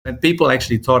And people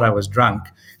actually thought I was drunk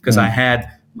because I had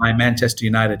my Manchester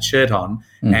United shirt on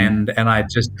and I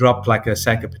just dropped like a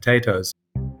sack of potatoes.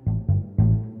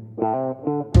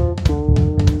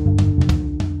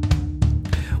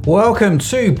 Welcome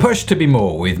to Push to Be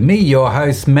More with me, your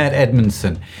host, Matt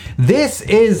Edmondson. This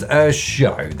is a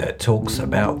show that talks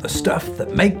about the stuff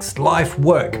that makes life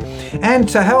work. And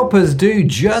to help us do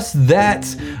just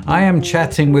that, I am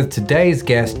chatting with today's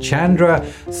guest, Chandra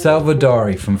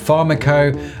Salvadori from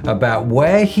Pharmaco, about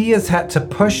where he has had to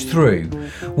push through,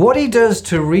 what he does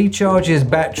to recharge his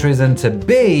batteries and to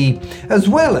be, as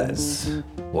well as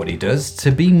what he does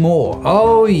to be more.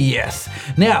 Oh yes.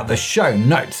 Now the show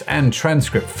notes and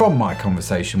transcript from my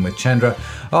conversation with Chandra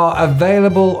are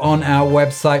available on our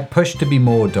website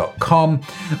pushtobemore.com.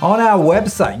 On our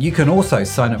website you can also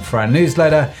sign up for our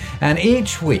newsletter, and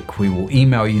each week we will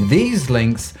email you these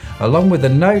links along with the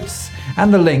notes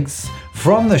and the links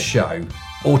from the show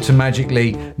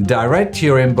automatically direct to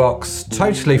your inbox,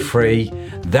 totally free.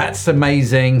 That's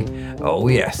amazing. Oh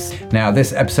yes. Now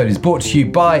this episode is brought to you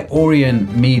by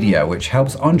Orion Media, which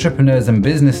helps entrepreneurs and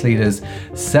business leaders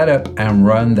set up and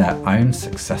run their own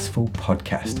successful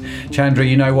podcast. Chandra,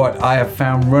 you know what? I have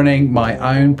found running my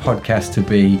own podcast to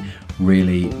be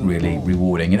really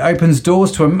rewarding. It opens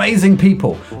doors to amazing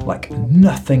people like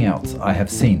nothing else I have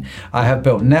seen. I have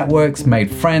built networks, made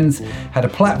friends, had a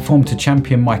platform to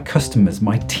champion my customers,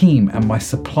 my team, and my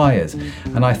suppliers.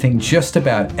 And I think just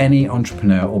about any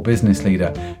entrepreneur or business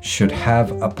leader should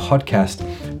have a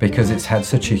podcast because it's had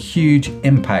such a huge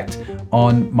impact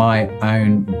on my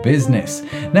own business.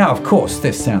 Now, of course,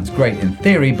 this sounds great in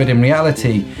theory, but in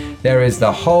reality, there is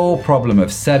the whole problem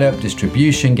of setup,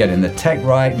 distribution, getting the tech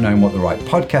right, knowing what the right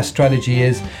podcast strategy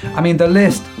is. I mean, the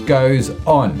list goes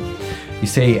on. You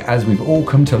see, as we've all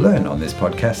come to learn on this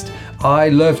podcast, I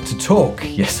love to talk.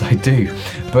 Yes, I do.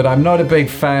 But I'm not a big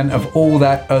fan of all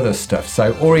that other stuff.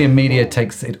 So Orion Media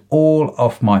takes it all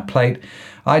off my plate.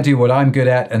 I do what I'm good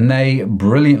at, and they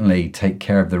brilliantly take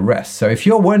care of the rest. So if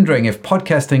you're wondering if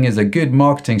podcasting is a good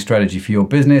marketing strategy for your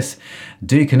business,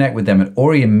 do connect with them at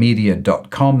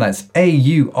orionmedia.com. That's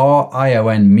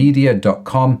AURION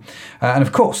media.com. And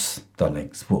of course, the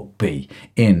links will be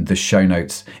in the show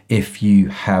notes if you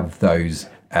have those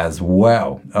as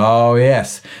well. Oh,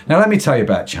 yes. Now, let me tell you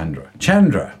about Chandra.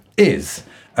 Chandra is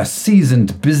a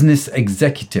seasoned business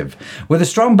executive with a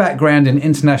strong background in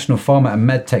international pharma and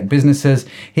medtech businesses.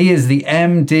 He is the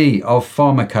MD of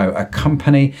Pharmaco, a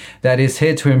company that is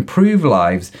here to improve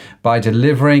lives by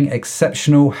delivering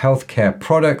exceptional healthcare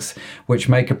products which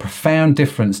make a profound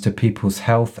difference to people's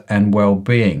health and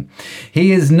well-being.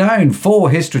 He is known for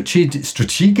his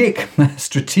strategic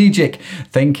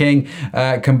thinking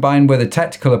combined with a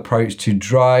tactical approach to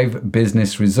drive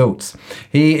business results.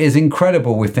 He is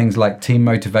incredible with things like team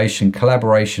motivation,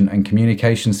 collaboration, and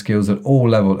communication skills at all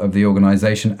levels of the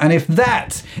organization. And if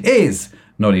that is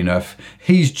not enough,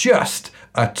 he's just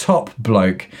a top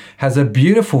bloke, has a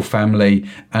beautiful family,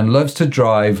 and loves to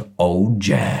drive old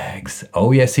Jags.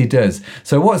 Oh, yes, he does.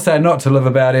 So what's there not to love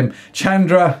about him?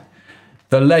 Chandra,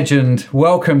 the legend,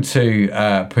 welcome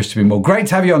to Push to Be More. Great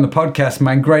to have you on the podcast,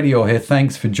 man. Great that you're here.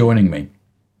 Thanks for joining me.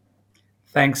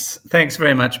 Thanks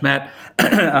very much, Matt.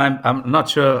 I'm not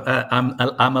sure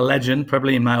I'm a legend,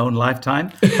 probably in my own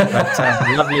lifetime, but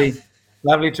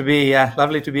lovely to be on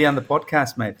the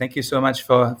podcast, mate. Thank you so much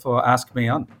for asking me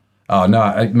on. Oh,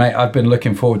 no, mate, I've been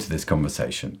looking forward to this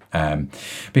conversation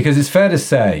because it's fair to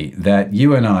say that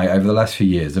you and I, over the last few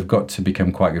years, have got to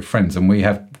become quite good friends, and we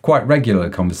have quite regular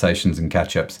conversations and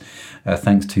catch-ups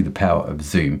thanks to the power of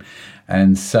Zoom.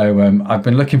 And so I've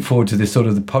been looking forward to this sort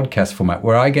of the podcast format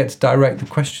where I get to direct the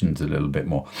questions a little bit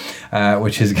more,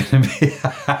 which is going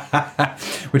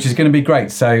to be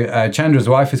great. So Chandra's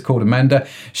wife is called Amanda.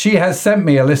 She has sent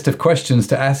me a list of questions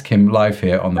to ask him live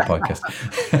here on the podcast.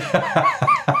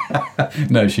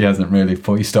 No, she hasn't really,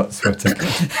 before you start sweating.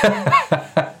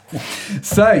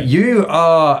 So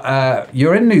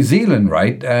you're in New Zealand,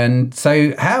 right? And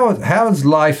so how's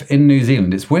life in New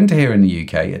Zealand? It's winter here in the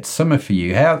UK. It's summer for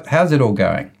you. How's it all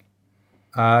going?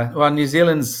 Well, New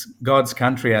Zealand's God's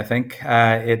country, I think.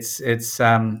 It's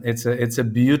a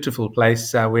beautiful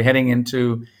place. We're heading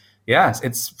into,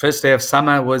 it's first day of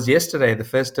summer was yesterday, the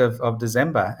 1st of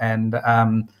December, and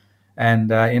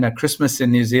Christmas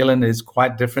in New Zealand is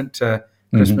quite different to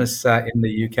Christmas in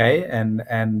the UK, and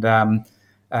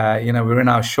we're in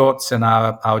our shorts and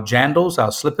our jandals,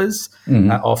 our slippers,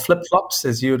 or flip flops,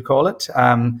 as you would call it.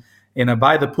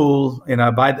 By the pool,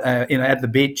 at the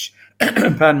beach.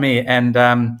 Pardon me, and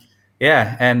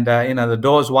the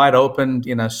door's wide open.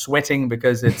 Sweating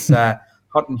because it's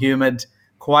hot and humid.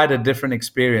 quite a different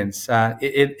experience.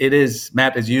 It is,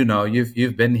 Matt, as you know,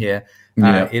 you've been here.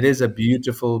 It is a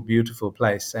beautiful, beautiful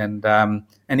place, and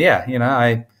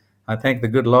yeah, I thank the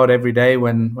good Lord every day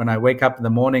when I wake up in the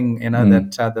morning,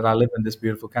 that I live in this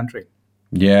beautiful country.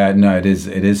 Yeah, no, it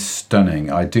is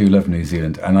stunning. I do love New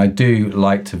Zealand, and I do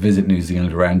like to visit New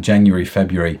Zealand around January,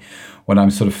 February, when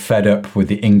I'm sort of fed up with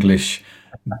the English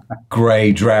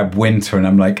grey, drab winter, and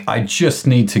I'm like, I just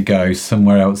need to go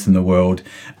somewhere else in the world,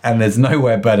 and there's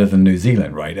nowhere better than New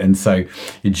Zealand, right? And so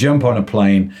you jump on a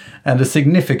plane, and a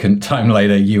significant time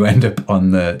later, you end up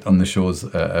on the shores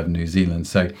of New Zealand.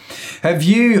 So, have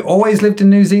you always lived in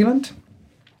New Zealand?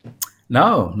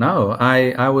 No.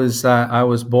 I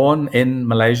was born in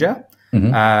Malaysia,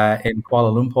 in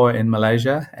Kuala Lumpur in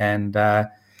Malaysia, and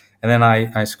then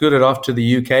I scooted off to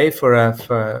the UK for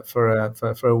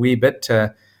a wee bit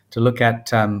to look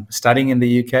at studying in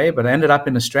the UK, but I ended up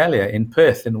in Australia, in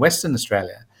Perth, in Western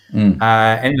Australia.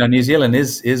 And New Zealand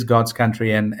is God's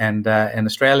country, and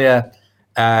Australia.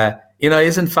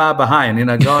 Isn't far behind.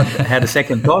 God had a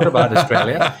second thought about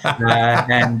Australia,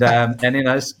 and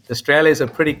Australia is a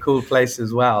pretty cool place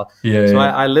as well. So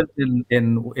I lived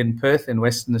in Perth in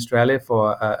Western Australia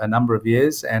for a number of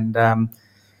years, and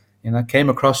came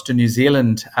across to New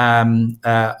Zealand on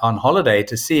holiday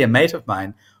to see a mate of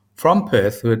mine from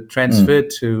Perth who had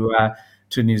transferred to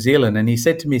New Zealand, and he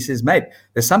said to me, he says, "Mate,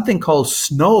 there's something called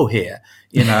snow here,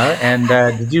 and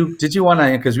did you want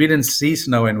to? Because we didn't see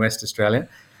snow in West Australia."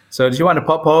 So did you want to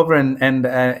pop over and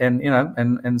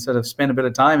sort of spend a bit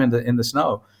of time in the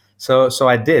snow? So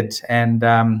I did, and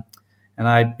I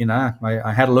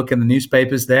had a look in the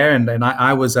newspapers there, and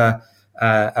I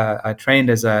trained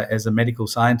as a medical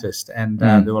scientist, and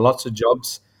there were lots of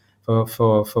jobs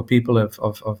for people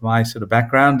of my sort of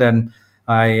background, and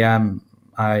I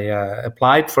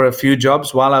applied for a few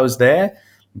jobs while I was there.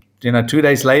 2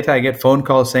 days later, I get phone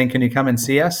calls saying, "Can you come and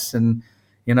see us?" And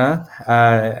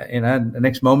the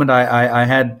next moment I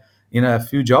had, a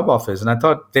few job offers, and I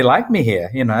thought they like me here,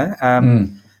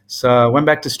 So I went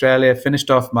back to Australia,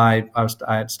 finished off I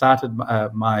had started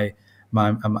my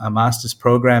master's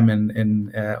program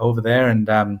in over there, and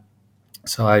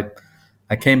so I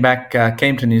came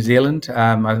to New Zealand.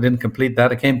 I didn't complete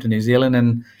that. I came to New Zealand,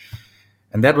 and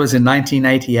that was in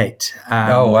 1988.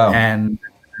 Oh wow! And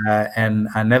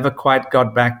I never quite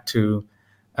got back to.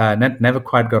 Never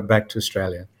quite got back to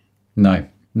Australia. No,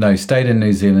 stayed in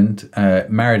New Zealand.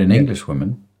 Married an English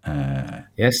woman.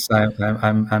 Yes, I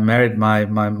married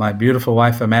my beautiful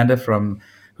wife Amanda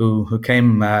who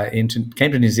came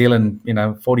to New Zealand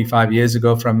 45 years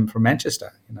ago from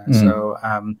Manchester. So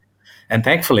and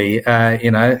thankfully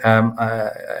it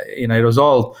was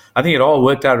all, I think it all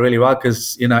worked out really well,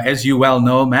 because as you well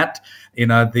know, Matt,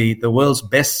 the world's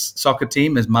best soccer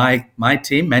team is my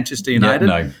team, Manchester United.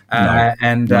 No.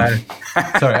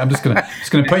 Sorry, I'm just gonna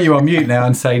put you on mute now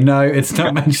and say no, it's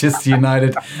not Manchester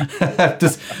United.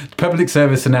 Just public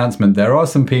service announcement. There are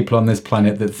some people on this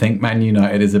planet that think Man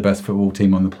United is the best football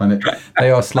team on the planet.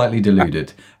 They are slightly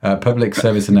deluded. Public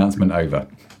service announcement over.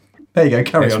 There you go.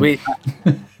 Carry on.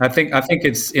 I think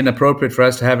it's inappropriate for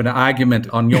us to have an argument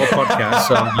on your podcast,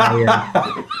 so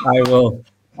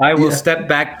I will step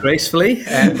back gracefully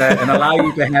and allow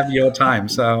you to have your time.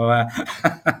 So,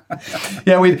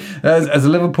 we as a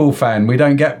Liverpool fan, we've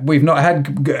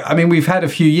had a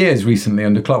few years recently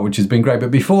under Klopp, which has been great. But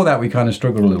before that, we kind of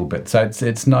struggled a little bit. So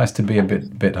it's nice to be a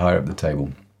bit higher up the table.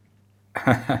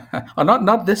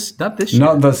 Not this year.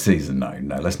 Not this season. No.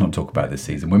 Let's not talk about this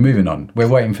season. We're moving on. We're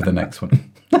waiting for the next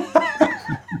one.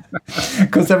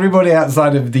 Because everybody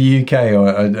outside of the UK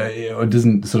or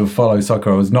doesn't sort of follow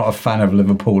soccer or is not a fan of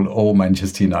Liverpool or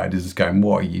Manchester United is just going,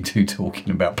 what are you two talking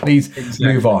about? Please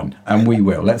move on. And we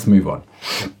will. Let's move on.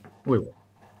 We will.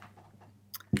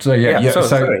 So,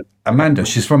 so Amanda,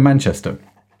 she's from Manchester.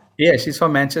 Yeah, she's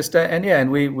from Manchester.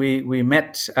 And we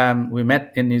met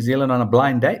in New Zealand on a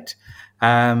blind date.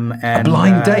 And, a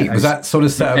blind date? Was that sort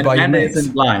of set up by your mates?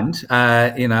 Isn't blind,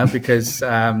 because,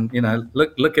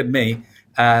 look at me.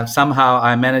 Somehow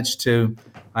I managed to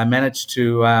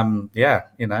capture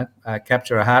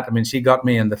her heart. I mean, she got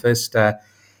me in the first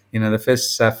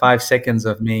 5 seconds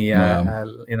of me,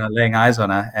 laying eyes on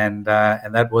her, and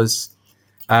that was,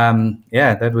 it'll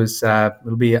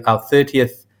be our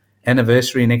 30th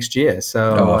anniversary next year.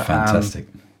 So, fantastic.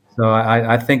 So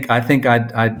I think I've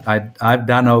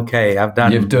done okay.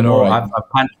 You've done all right. I've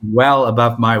punched well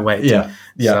above my weight. Yeah.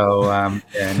 So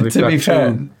to be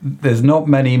fair, there's not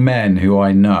many men who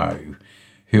I know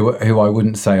who I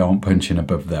wouldn't say aren't punching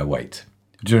above their weight.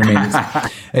 Do you know what I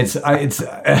mean? It's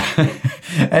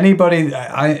anybody.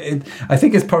 I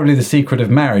think it's probably the secret of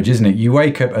marriage, isn't it? You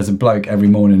wake up as a bloke every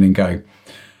morning and go,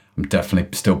 I'm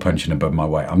definitely still punching above my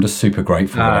weight. I'm just super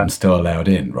grateful that I'm still allowed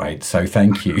in, right? So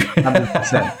thank you.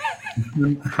 100%.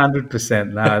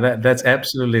 100%. No, that's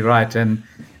absolutely right. And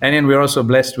then we're also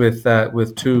blessed with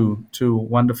two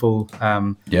wonderful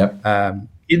Yep.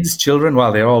 kids, children.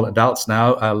 Well, they're all adults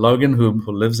now. Logan,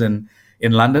 who lives in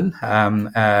London,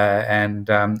 and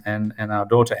our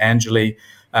daughter Angeli,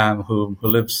 who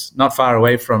lives not far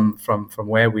away from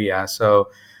where we are. So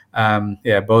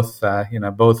both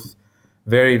both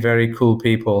very, very cool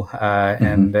people,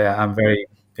 and I'm very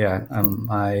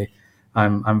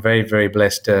I'm very, very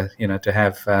blessed to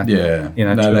have two they're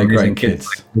amazing great kids kids.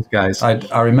 like these guys.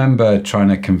 I remember trying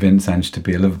to convince Ange to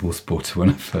be a Liverpool supporter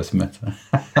when I first met her.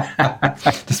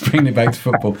 Just bringing it back to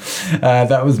football.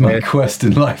 That was my quest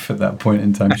in life at that point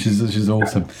in time. She's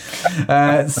awesome.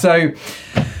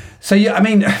 So yeah, I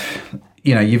mean,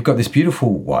 you've got this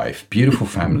beautiful wife, beautiful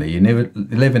family. You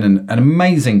live in an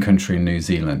amazing country in New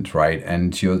Zealand, right?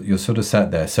 And you're sort of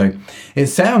sat there. So it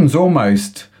sounds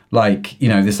almost like,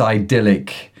 this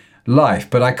idyllic life,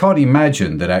 but I can't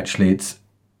imagine that actually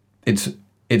it's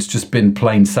just been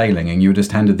plain sailing and you were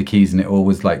just handed the keys and it all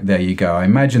was like, there you go. I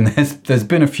imagine there's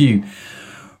been a few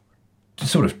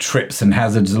sort of trips and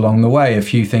hazards along the way, a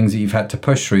few things that you've had to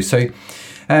push through. So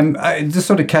just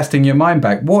sort of casting your mind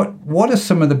back, what are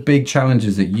some of the big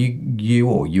challenges that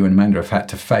you and Amanda have had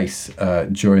to face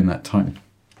during that time?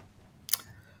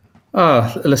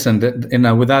 Oh, listen,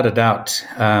 without a doubt,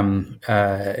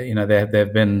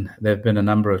 there've been a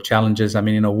number of challenges. I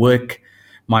mean,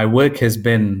 my work has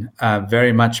been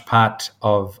very much part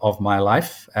of my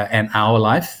life and our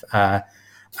life,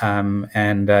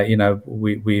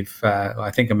 we've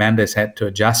I think Amanda's had to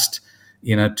adjust,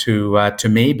 to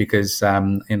me because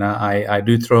I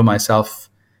do throw myself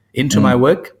into my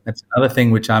work. That's another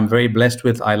thing which I'm very blessed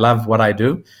with. I love what I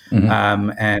do,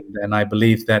 and I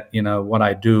believe that what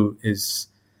I do is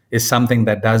something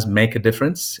that does make a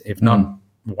difference. If not,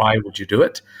 why would you do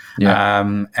it?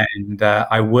 Yeah.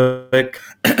 I work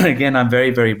again. I'm very,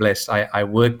 very blessed. I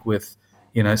work with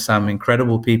some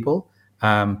incredible people,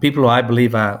 people who I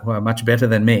believe who are much better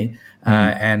than me,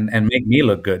 and make me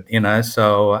look good.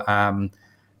 So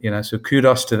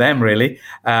kudos to them, really,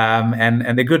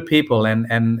 and they're good people,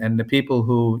 and the people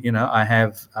who I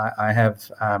have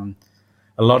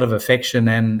a lot of affection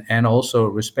and also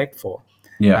respect for.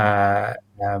 Yeah.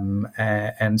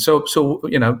 And so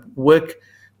work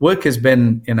has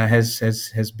been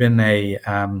has been a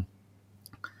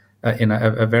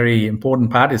very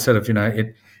important part. It's sort of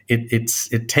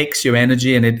it takes your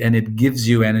energy and it gives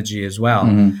you energy as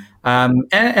well.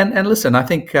 And listen, I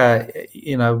think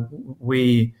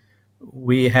we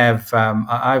have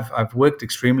I've worked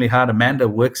extremely hard. Amanda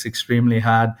works extremely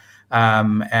hard,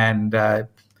 and so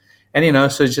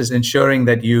it's just ensuring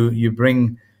that you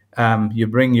bring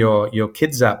your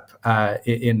kids up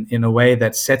in a way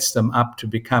that sets them up to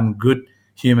become good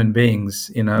human beings.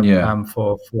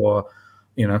 For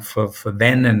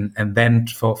then and then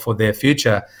for their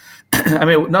future. I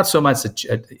mean, not so much,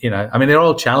 I mean, they're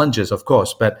all challenges, of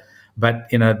course, but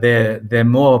they're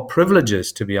more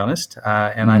privileges, to be honest.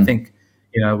 And I think,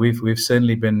 we've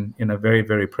certainly been, very,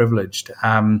 very privileged.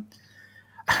 I mean,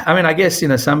 I guess,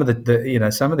 some of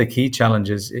the key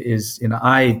challenges is,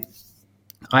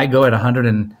 I go at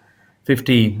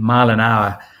 150 mile an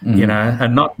hour,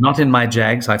 and not in my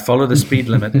Jags. I follow the speed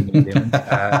limit in New Zealand,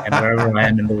 and wherever I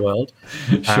am in the world.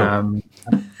 Sure.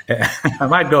 I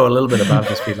might go a little bit above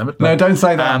the speed limit. But, no, don't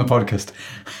say that on the podcast.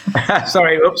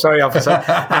 Sorry, officer.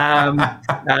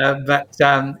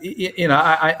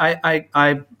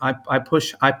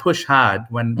 I push hard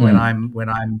when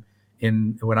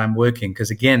I'm working,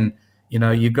 because again,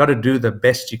 you've got to do the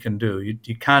best you can do.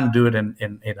 You can't do it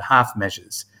in half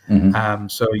measures.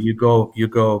 So you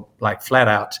go like flat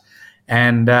out,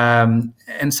 and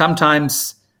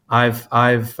sometimes I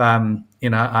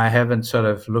haven't sort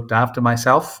of looked after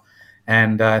myself,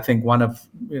 and I think one of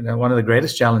the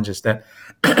greatest challenges that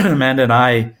Amanda and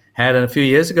I had a few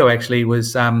years ago actually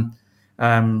was just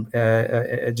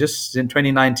in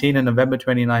 2019, in November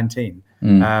 2019,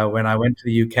 when I went to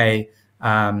the UK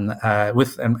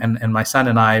with and my son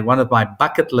and I. One of my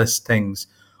bucket list things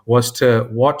was to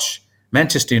watch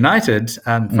Manchester United,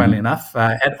 funnily enough,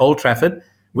 at Old Trafford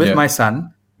with my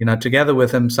son, together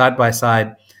with him side by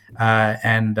side,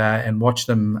 and watch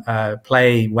them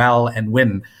play well and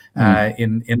win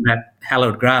in that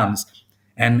hallowed grounds.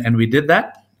 And we did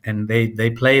that, and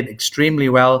they played extremely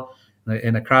well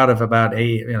in a crowd of about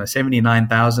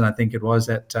 79,000, I think it was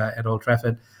at Old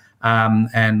Trafford.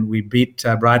 And we beat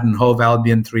Brighton Hove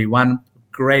Albion 3-1.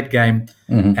 Great game.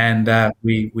 And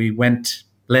we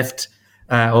left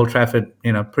Old Trafford,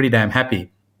 pretty damn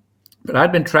happy. But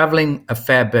I'd been traveling a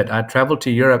fair bit. I traveled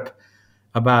to Europe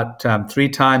about 3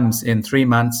 times in 3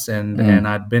 months, and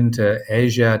I'd been to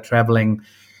Asia traveling,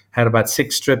 had about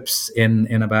 6 trips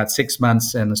in about 6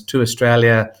 months, and to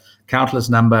Australia, countless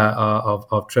number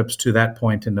of trips to that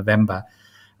point in November.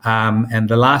 And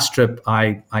the last trip,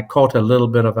 I caught a little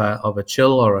bit of a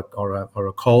chill or a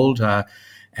cold.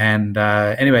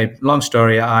 Anyway, long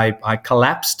story, I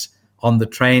collapsed on the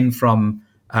train from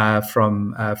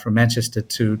Manchester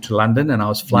to London, and I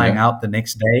was flying out the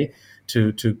next day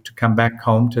to come back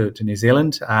home to New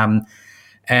Zealand.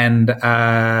 And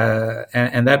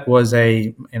that was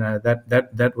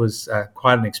that was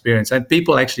quite an experience. And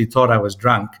people actually thought I was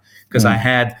drunk because I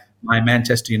had my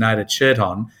Manchester United shirt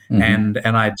on, and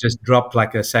I just dropped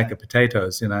like a sack of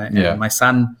potatoes, And my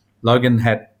son Logan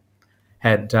had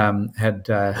heard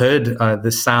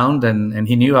this sound, and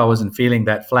he knew I wasn't feeling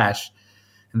that flash.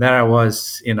 And there I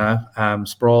was,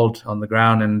 sprawled on the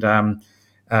ground, and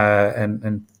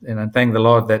thank the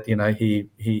Lord that he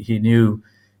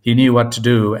knew what to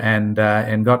do, and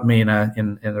got me in a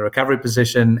recovery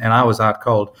position, and I was out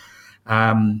cold.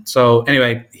 So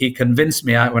anyway, he convinced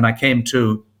me when I came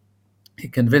to. He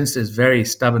convinced his very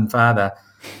stubborn father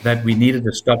that we needed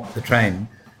to stop the train.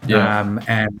 And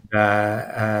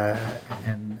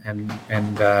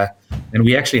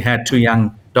we actually had 2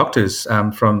 young doctors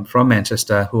from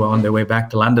Manchester who were on their way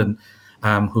back to London,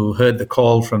 who heard the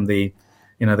call from the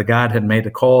guard had made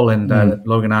a call, and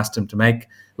Logan asked him to make.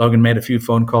 Logan made a few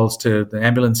phone calls to the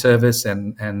ambulance service,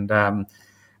 and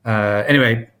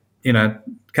anyway,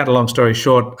 cut a long story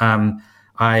short,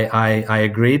 I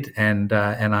agreed, and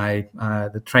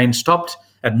the train stopped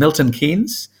at Milton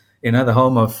Keynes, the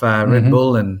home of Red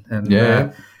Bull and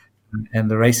the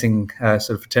racing sort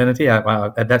of fraternity.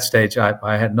 At that stage,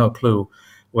 I had no clue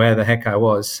where the heck I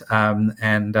was,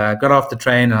 and got off the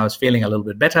train, and I was feeling a little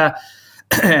bit better,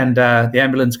 and the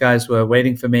ambulance guys were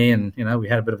waiting for me, and we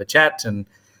had a bit of a chat, and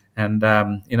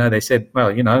they said,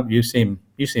 well, you seem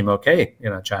okay,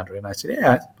 Chandra, and I said,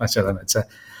 yeah. I said, it's a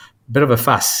bit of a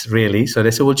fuss, really. So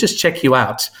they said, we'll just check you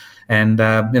out, and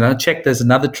check. There's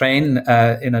another train,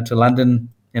 to London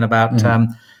in about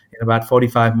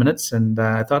 45 minutes, and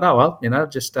I thought, oh well,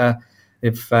 just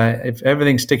if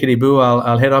everything's tickety boo,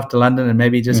 I'll head off to London and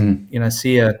maybe just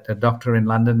see a doctor in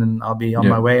London, and I'll be on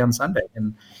my way on Sunday.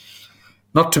 And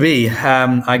not to be.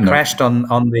 I crashed in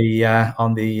the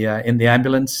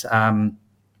ambulance, and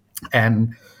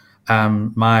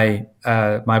my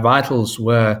vitals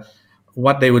were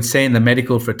what they would say in the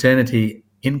medical fraternity,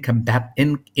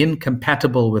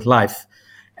 incompatible with life.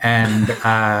 And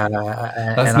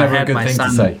that's never a good thing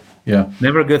to say. Yeah,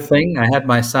 never a good thing. I had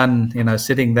my son,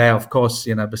 sitting there, of course,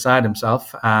 beside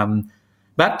himself.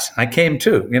 But I came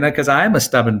to, because I am a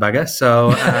stubborn bugger, so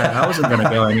I wasn't going to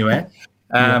go anywhere.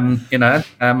 I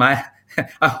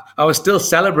was still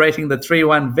celebrating the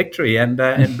 3-1 victory and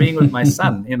being with my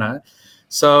son,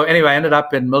 So anyway, I ended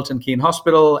up in Milton Keynes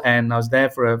Hospital, and I was there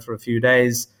for a few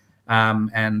days,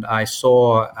 and I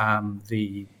saw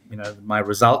my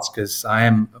results, because I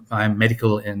am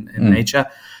medical in nature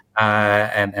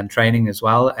and training as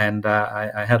well, and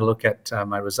I had a look at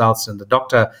my results, and the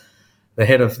doctor, the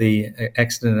head of the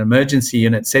accident and emergency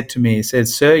unit, said to me, he said,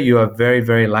 "Sir, you are very,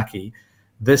 very lucky.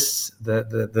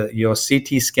 Your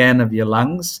CT scan of your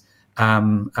lungs."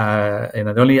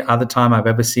 The only other time I've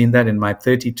ever seen that in my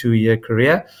 32-year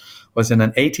career was in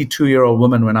an 82-year-old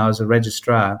woman when I was a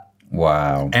registrar.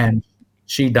 Wow. And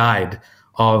she died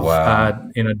of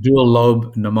dual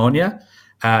lobe pneumonia.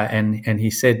 And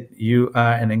he said, "You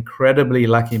are an incredibly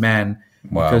lucky man,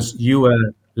 because you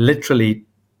were literally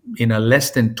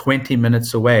less than 20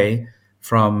 minutes away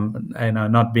from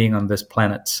not being on this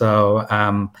planet."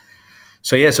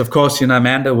 So yes, of course,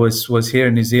 Amanda was here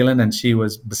in New Zealand, and she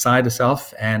was beside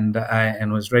herself, and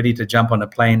was ready to jump on a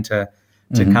plane to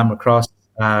come across.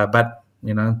 But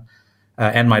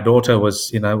and my daughter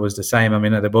was the same. I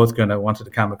mean, they're both wanted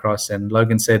to come across, and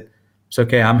Logan said, "It's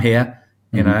okay, I'm here,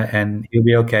 and he'll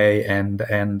be okay." And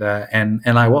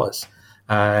I was,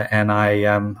 and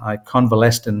I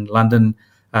convalesced in London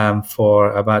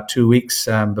for about 2 weeks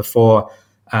before.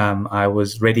 I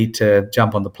was ready to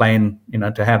jump on the plane,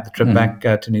 to have the trip back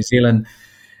to New Zealand,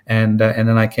 and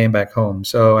then I came back home.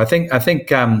 So I think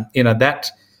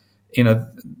that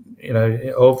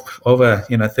over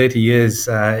 30 years,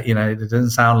 it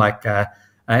doesn't sound like,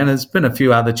 and there's been a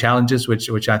few other challenges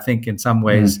which I think in some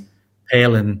ways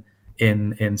pale in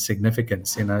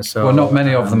significance. So not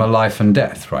many of them are life and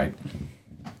death, right?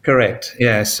 Correct.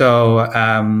 Yeah. So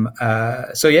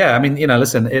yeah. I mean,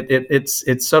 listen,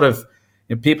 it's sort of.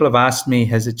 People have asked me,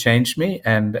 has it changed me?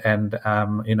 And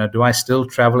do I still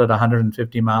travel at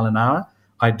 150 mile an hour?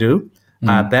 I do.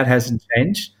 That hasn't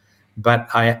changed, but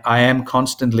I am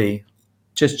constantly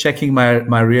just checking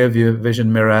my rear view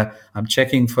vision mirror. I'm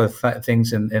checking for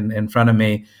things in front of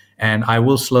me, and I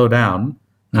will slow down.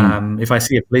 If I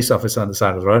see a police officer on the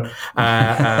side of the road, or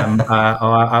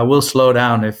I will slow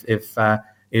down if there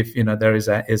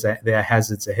are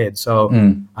hazards ahead. So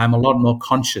I'm a lot more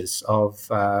conscious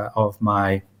of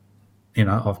my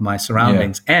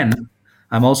surroundings, and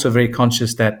I'm also very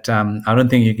conscious that I don't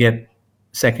think you get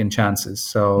second chances.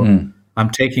 So I'm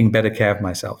taking better care of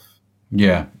myself.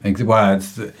 Yeah. Well, I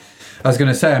was going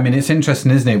to say, I mean, it's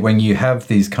interesting, isn't it? When you have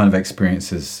these kind of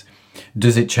experiences,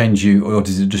 does it change you, or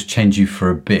does it just change you for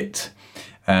a bit?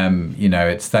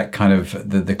 It's that kind of,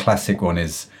 the classic one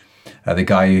is the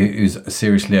guy who's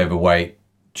seriously overweight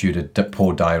due to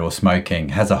poor diet or smoking,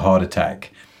 has a heart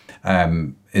attack,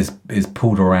 is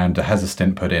pulled around, has a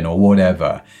stent put in or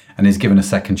whatever, and is given a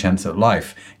second chance at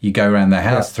life. You go around their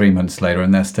house 3 months later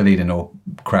and they're still eating all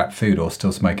crap food or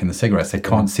still smoking the cigarettes. They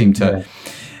can't seem to,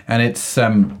 and it's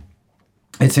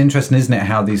interesting, isn't it,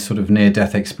 how these sort of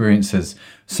near-death experiences,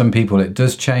 some people it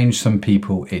does change, some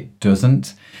people it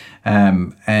doesn't.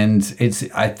 And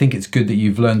I think it's good that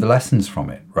you've learned the lessons from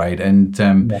it, right? And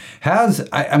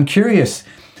I'm curious,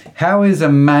 how is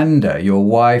Amanda, your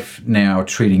wife, now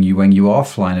treating you when you are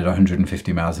flying at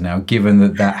 150 miles an hour,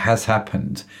 given that has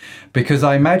happened? Because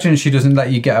I imagine she doesn't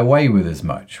let you get away with as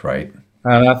much, right?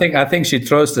 I think she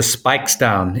throws the spikes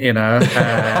down,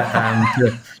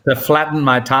 to flatten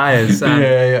my tires.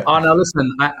 Oh no,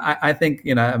 listen, I think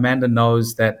Amanda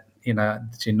knows that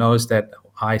she knows that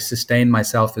I sustain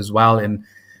myself as well in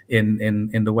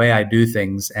the way I do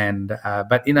things, and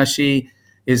but she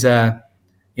is a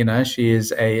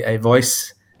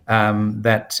voice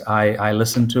that I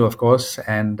listen to, of course,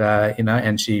 and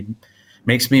and she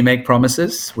makes me make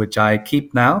promises, which I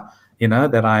keep now.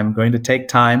 That I'm going to take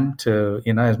time to,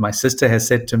 as my sister has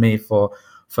said to me for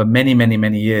many, many,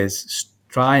 many years,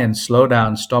 try and slow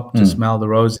down, stop to smell the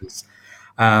roses.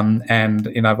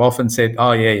 And I've often said,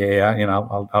 oh yeah,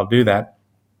 I'll do that.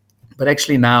 But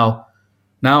actually now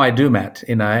I do, Matt.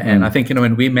 And I think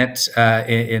when we met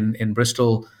in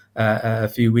Bristol a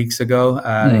few weeks ago,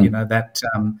 I mean,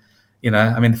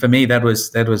 for me that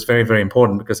was very, very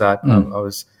important, because I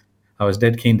was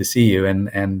dead keen to see you, and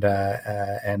so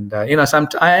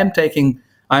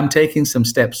I'm taking some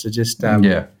steps to just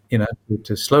to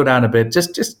slow down a bit,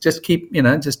 just keep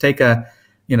just take a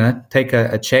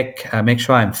check, make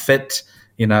sure I'm fit,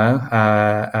 and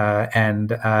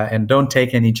don't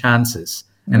take any chances.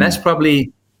 And that's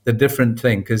probably the different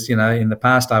thing, because in the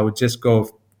past I would just go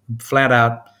flat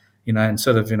out, and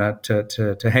sort of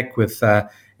to heck with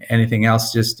anything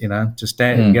else, just get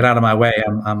out of my way,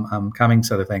 I'm coming,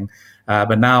 sort of thing.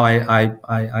 But now I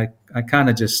kind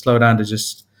of just slow down to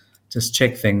just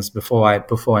check things before I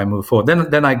move forward.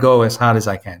 Then I go as hard as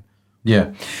I can.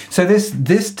 Yeah. So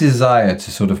this desire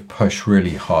to sort of push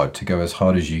really hard, to go as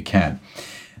hard as you can,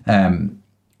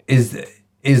 is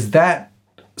that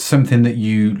something that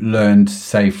you learned,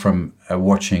 say, from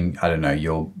watching, I don't know,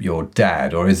 your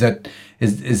dad, or is that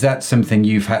something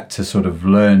you've had to sort of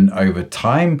learn over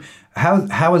time? How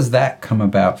has that come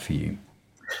about for you?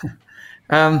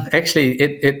 Actually,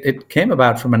 it came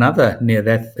about from another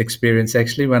near-death experience.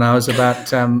 Actually, when I was about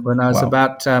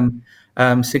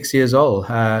 6 years old,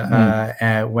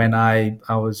 when I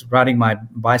was riding my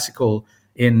bicycle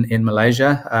in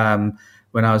Malaysia,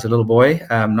 when I was a little boy,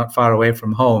 not far away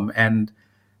from home, and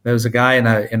there was a guy in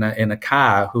a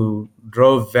car who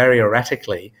drove very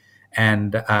erratically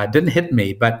and didn't hit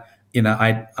me, but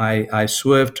I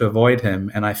swerved to avoid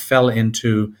him, and I fell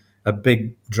into a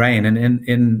big drain. And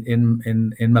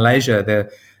in Malaysia, they're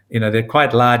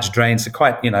quite large drains. They're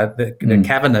quite they're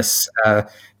cavernous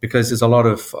because there's a lot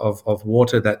of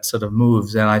water that sort of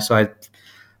moves. And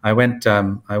I went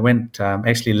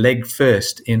actually leg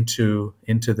first into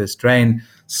this drain,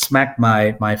 smacked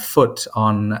my foot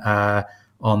on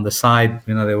the side.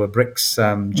 There were bricks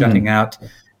jutting out,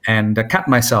 and cut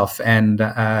myself. And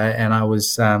I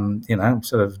was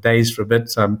sort of dazed for a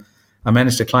bit. So I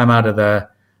managed to climb out of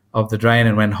the drain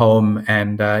and went home.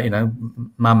 And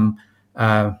mum,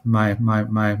 my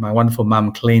wonderful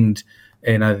mum, cleaned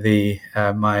my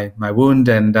wound,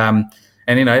 and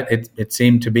it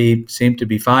seemed to be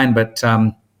fine. But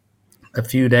a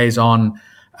few days on,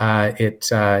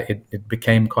 it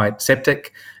became quite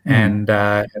septic, and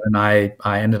I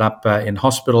ended up in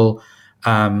hospital,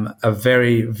 a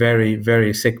very, very,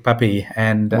 very sick puppy,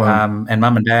 and mum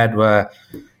and dad were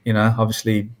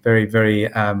obviously very, very,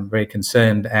 very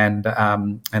concerned, and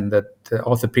the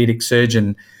orthopedic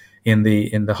surgeon in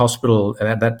the hospital,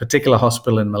 that particular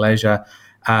hospital in Malaysia,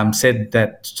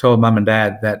 told mum and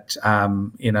dad that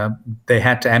they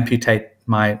had to amputate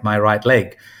my right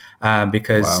leg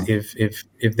because if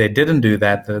they didn't do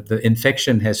that, the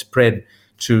infection has spread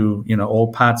to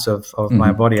all parts of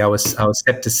my body. I was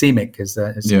septicemic is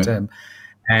the term,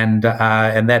 and that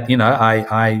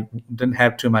I didn't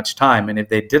have too much time, and if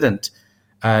they didn't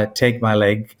take my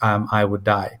leg, I would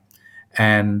die.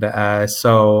 And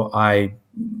so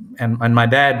and my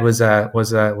dad was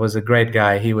a great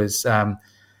guy.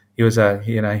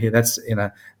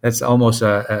 That's almost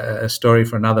a story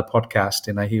for another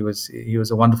podcast. He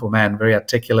was a wonderful man, very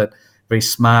articulate, very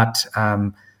smart,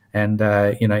 and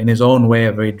in his own way,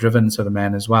 a very driven sort of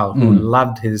man as well, who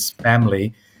loved his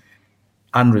family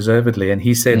unreservedly. And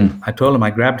he said, I told him,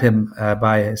 I grabbed him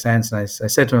by his hands, and I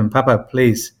said to him, Papa,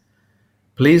 please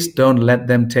don't let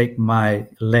them take my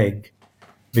leg,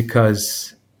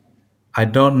 because I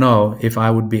don't know if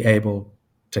I would be able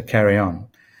to carry on.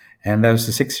 And that was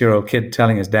a 6-year-old kid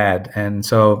telling his dad. And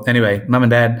so anyway, mum and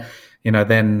dad,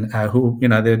 then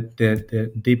they're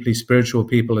deeply spiritual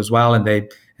people as well, and they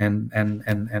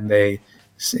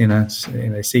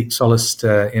seek solace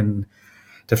to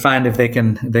find if they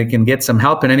can get some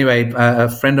help. And anyway, a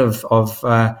friend of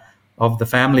the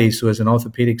families, who was an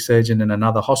orthopedic surgeon in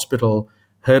another hospital,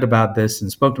 heard about this and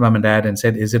spoke to mum and dad and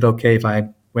said, is it okay if I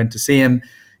went to see him?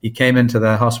 He came into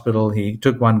the hospital. He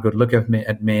took one good look at me,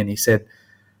 and he said,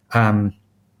 I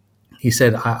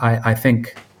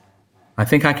think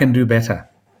I can do better.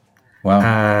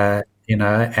 Wow.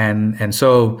 And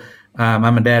so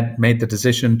mum and dad made the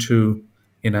decision to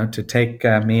take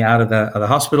me out of the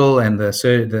hospital, and the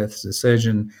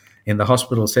surgeon in the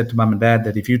hospital said to mum and dad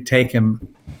that if you take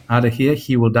him out of here,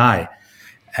 he will die.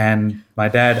 And my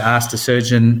dad asked the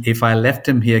surgeon, if I left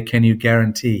him here, can you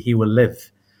guarantee he will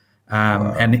live?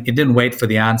 Wow. And it didn't wait for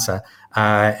the answer.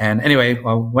 And anyway,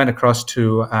 I went across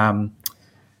to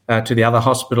the other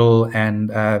hospital, and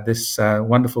this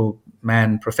wonderful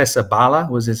man, Professor Bala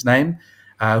was his name,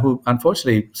 who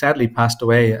unfortunately, sadly passed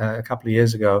away a couple of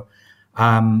years ago.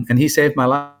 And he saved my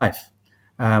life,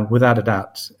 without a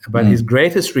doubt. But his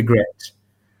greatest regret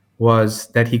was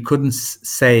that he couldn't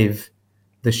save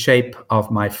the shape of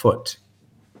my foot.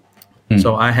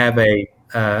 So I have a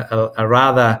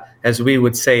rather, as we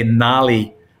would say,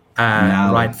 gnarly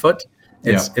right foot.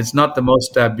 It's not the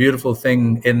most beautiful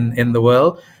thing in the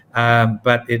world,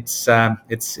 but it's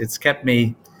kept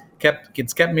me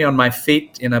on my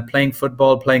feet. Playing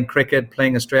football, playing cricket,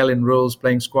 playing Australian rules,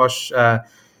 playing squash,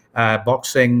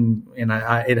 boxing.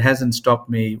 It hasn't stopped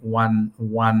me one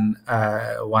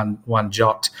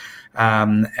jot.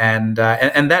 And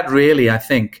that really, I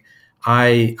think,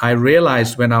 I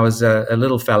realized when I was a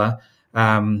little fella,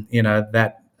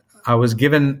 that I was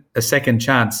given a second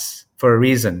chance for a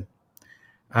reason,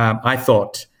 I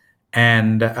thought,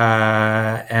 and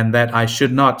that I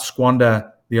should not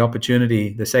squander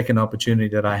the second opportunity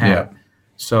that I had. Yeah.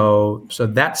 So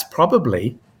that's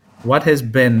probably what has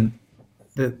been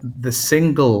the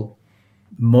single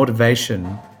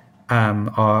motivation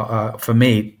for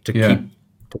me to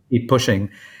keep pushing.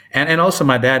 And also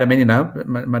my dad,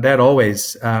 my dad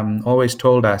always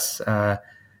told us,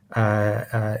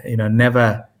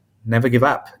 never give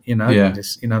up,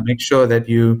 just, make sure that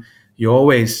you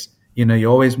always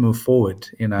move forward,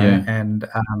 and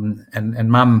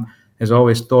mum has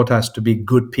always taught us to be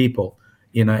good people,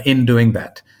 in doing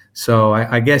that. So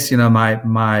I guess, my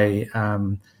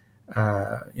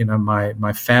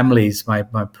family's, my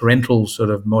parental sort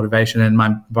of motivation, and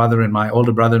my brother and my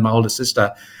older brother and my older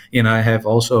sister, have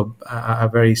also are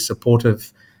very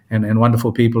supportive and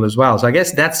wonderful people as well. So I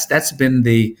guess that's been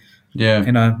the,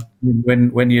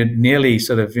 when you nearly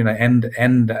sort of,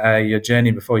 end your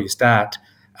journey before you start,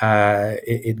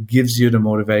 it gives you the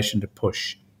motivation to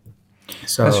push.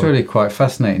 So that's really quite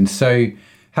fascinating. So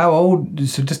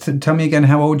just to tell me again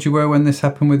how old you were when this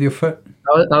happened with your foot?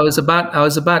 I was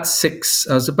about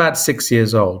 6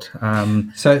 years old.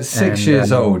 So at 6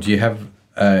 years old, you have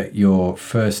your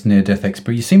first near-death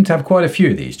experience. You seem to have quite a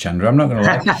few of these, Chandra. I'm not going to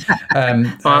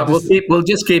lie. We'll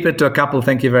just keep it to a couple.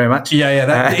 Thank you very much.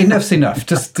 Yeah. Enough's enough.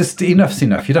 Just enough's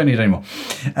enough. You don't need any more.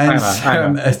 And I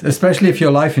know. Especially if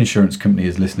your life insurance company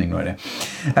is listening right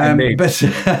now. But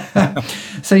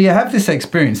so you have this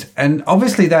experience, and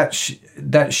obviously that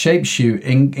shapes you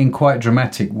in quite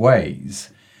dramatic ways.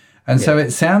 And so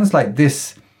it sounds like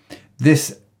this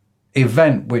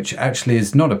event, which actually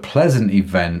is not a pleasant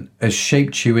event, has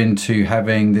shaped you into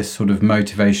having this sort of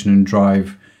motivation and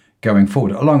drive going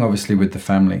forward, along obviously with the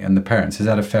family and the parents. Is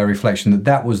that a fair reflection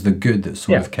that was the good that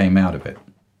sort of came out of it?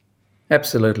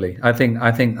 Absolutely. I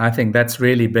think that's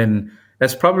really been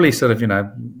that's probably sort of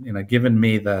given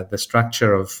me the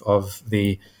structure of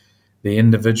the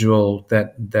individual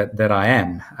that I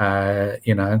am.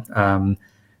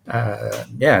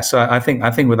 So I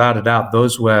think without a doubt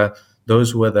those were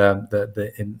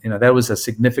that was a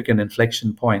significant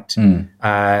inflection point. And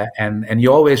I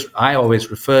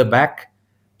always refer back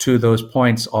to those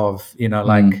points of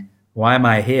why am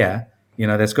I here?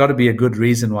 There's got to be a good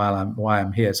reason why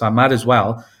I'm here. So I might as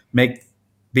well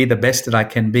be the best that I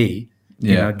can be,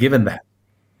 given that.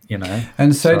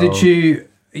 And so did you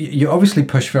obviously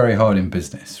push very hard in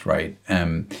business, right?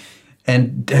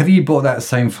 And have you brought that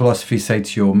same philosophy, say,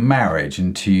 to your marriage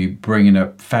and to bringing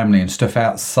up family and stuff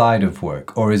outside of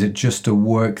work? Or is it just a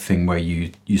work thing where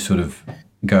you sort of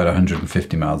go at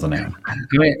 150 miles an hour?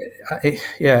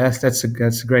 That's a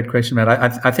great question, Matt.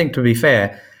 I think, to be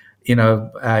fair,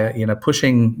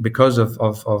 pushing because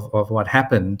of what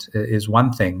happened is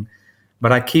one thing,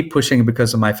 but I keep pushing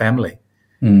because of my family.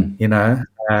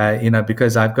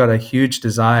 Because I've got a huge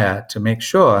desire to make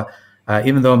sure,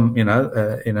 even though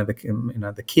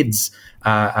the kids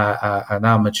are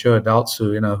now mature adults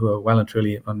who are well and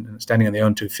truly standing on their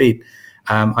own 2 feet.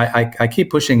 I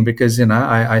keep pushing because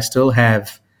I still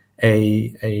have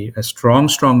a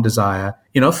strong desire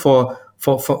for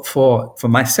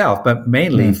myself, but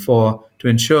mainly to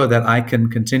ensure that I can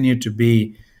continue to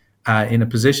be in a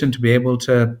position to be able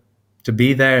to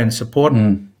be there and support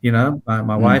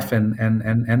my wife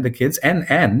and the kids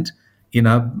and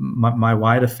my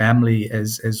wider family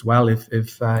as well if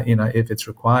it's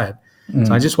required.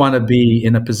 So I just want to be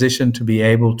in a position to be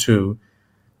able to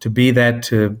be there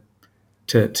to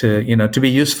be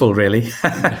useful, really.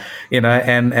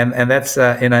 And that's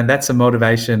that's a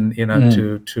motivation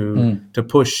to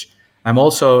push. I'm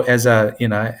also as a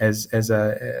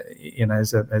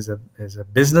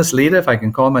business leader, if I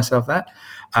can call myself that.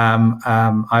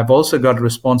 I've also got a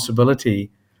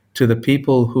responsibility to the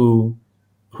people who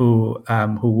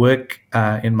work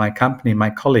in my company, my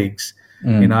colleagues.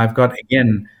 I've got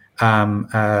again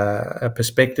a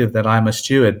perspective that I'm a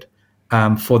steward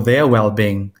for their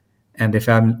well-being and their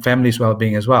family's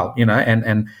well-being as well.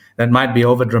 And that might be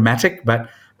over dramatic, but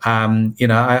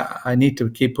I need to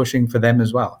keep pushing for them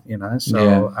as well.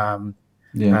 So.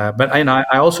 Yeah. But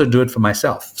I also do it for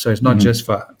myself, so it's not just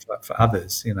for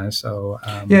others. So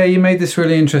you made this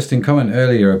really interesting comment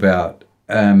earlier about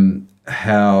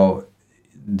how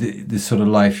the sort of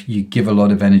life, you give a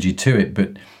lot of energy to it,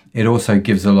 but it also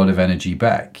gives a lot of energy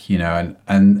back. And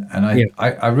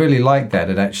I really like that.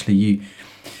 It actually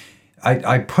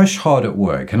I push hard at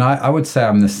work, and I would say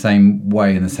I'm the same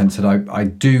way in the sense that I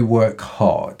do work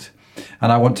hard,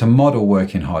 and I want to model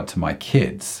working hard to my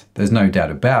kids. There's no doubt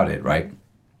about it, right?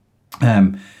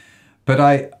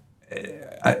 But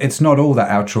it's not all that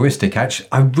altruistic. Actually,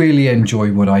 I really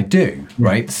enjoy what I do,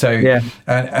 right? So,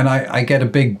 and I get a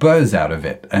big buzz out of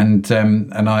it, and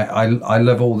I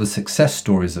love all the success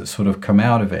stories that sort of come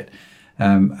out of it,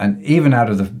 and even out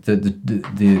of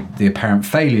the apparent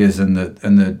failures and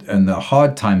the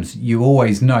hard times. You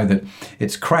always know that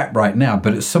it's crap right now,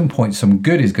 but at some point, some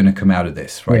good is going to come out of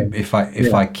this, right? If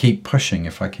I keep pushing,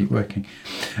 if I keep working,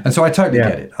 and so I totally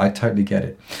get it. I totally get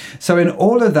it. So in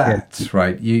all of that,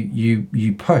 right?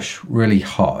 You push really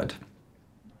hard.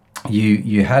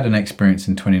 You had an experience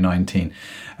in 2019.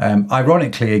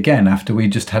 Ironically, again, after we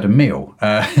just had a meal.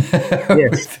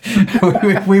 Yes.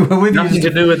 we were with nothing you. to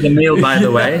do with the meal, by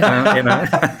the way.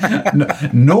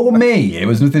 Nor me. It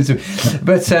was nothing to.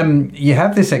 But you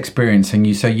have this experience, and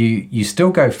you still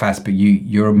go fast, but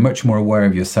you're much more aware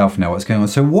of yourself now. What's going on?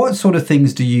 So, what sort of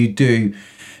things do you do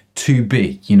to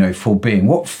be? For being?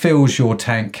 What fills your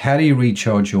tank? How do you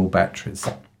recharge your batteries?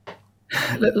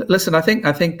 Listen, I think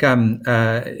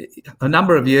a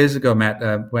number of years ago,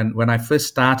 Matt, when I first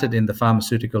started in the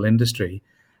pharmaceutical industry,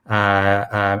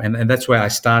 and that's where I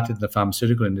started the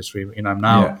pharmaceutical industry. I'm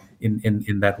now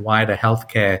in that wider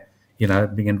healthcare,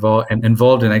 being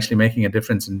involved in actually making a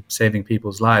difference in saving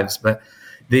people's lives. But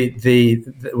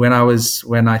when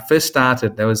I first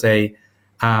started, there was a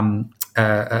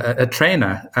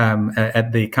trainer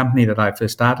at the company that I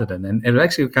first started in, and it was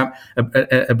actually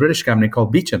a British company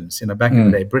called Beckons. Back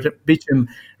in the day, Beecham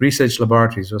Research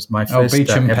Laboratories was my first.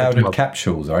 Beecham powdered job.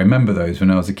 Capsules. I remember those when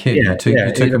I was a kid. You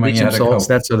took them when you had a cold.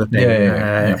 That sort of thing.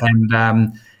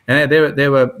 And they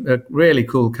were a really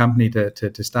cool company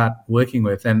to start working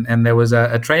with. And there was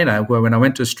a trainer when I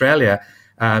went to Australia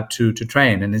to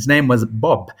train, and his name was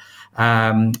Bob.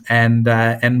 And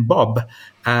Bob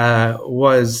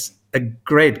was a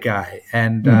great guy,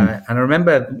 and I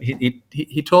remember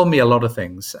he told me a lot of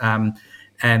things,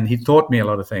 and he taught me a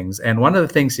lot of things. And one of the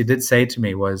things he did say to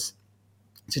me was,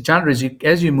 So Chandra,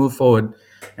 as you move forward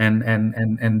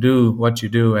and do what you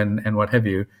do and what have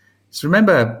you, just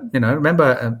remember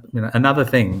another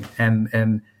thing,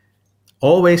 and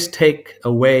always take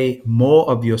away more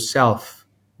of yourself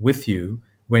with you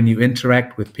when you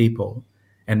interact with people,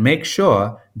 and make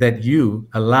sure that you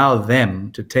allow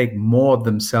them to take more of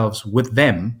themselves with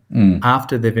them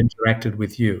after they've interacted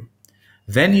with you.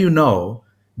 Then you know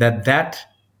that that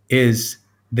is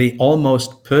the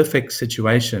almost perfect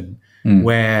situation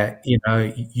where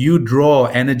you draw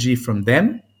energy from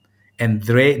them, and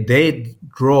they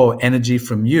draw energy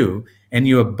from you, and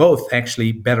you are both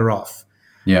actually better off.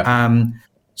 Yeah.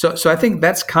 So I think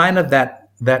that's kind of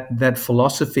that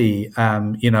philosophy.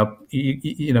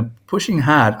 Pushing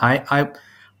hard.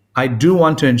 I do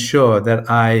want to ensure that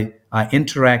I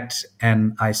interact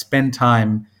and I spend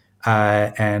time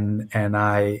and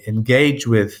I engage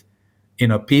with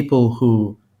people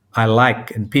who I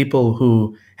like, and people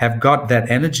who have got that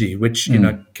energy, which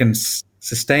can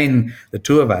sustain the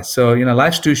two of us. So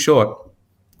life's too short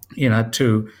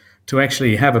to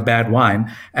actually have a bad wine,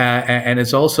 and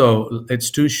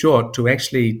it's too short to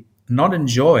actually not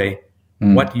enjoy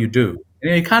what you do.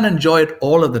 You can't enjoy it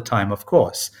all of the time, of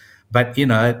course, but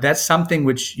that's something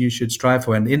which you should strive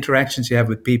for. And the interactions you have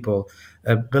with people,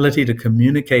 ability to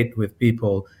communicate with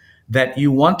people, that you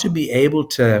want to be able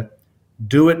to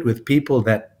do it with people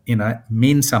that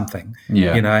mean something.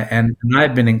 Yeah. And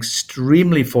I've been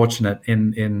extremely fortunate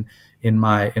in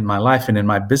my life and in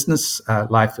my business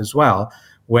life as well,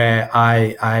 where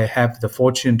I have the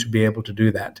fortune to be able to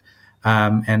do that.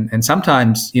 And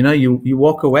sometimes you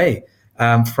walk away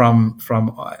from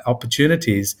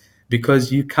opportunities because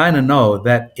you kind of know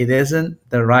that it isn't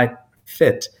the right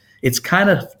fit. It's kind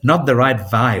of not the right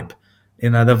vibe. The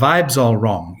vibe's all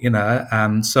wrong.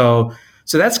 So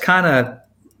that's kind of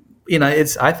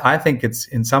it's I think it's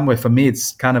in some way, for me,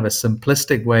 it's kind of a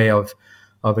simplistic way of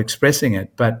expressing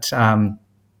it, but I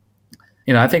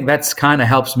think that's kind of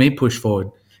helps me push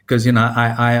forward, because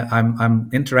I'm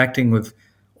interacting with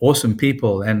awesome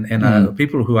people, and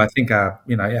people who I think are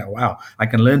wow, I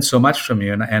can learn so much from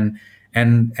you,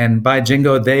 and by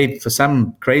jingo, they for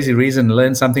some crazy reason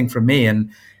learn something from me,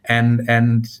 and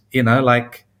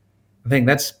like, I think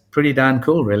that's pretty darn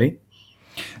cool, really.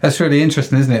 That's really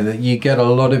interesting, isn't it? That you get a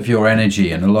lot of your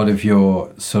energy and a lot of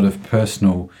your sort of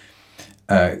personal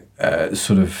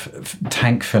sort of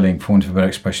tank filling, for want of a better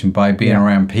expression, by being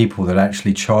around people that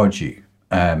actually charge you.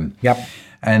 Yep.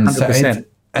 And 100%. so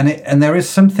and there is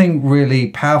something really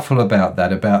powerful about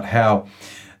that, about how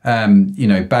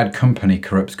bad company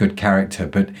corrupts good character.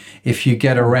 But if you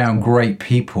get around great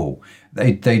people,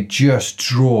 they just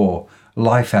draw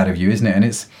life out of you, isn't it? And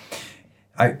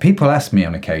people ask me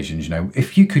on occasions,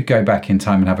 if you could go back in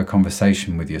time and have a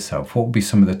conversation with yourself, what would be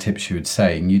some of the tips you would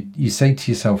say? And you say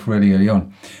to yourself really early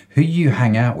on, who you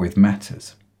hang out with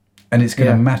matters. And it's going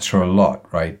to matter a lot,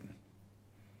 right?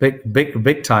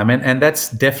 Big time. And that's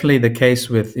definitely the case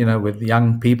with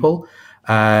young people,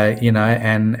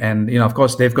 and of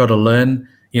course, they've got to learn,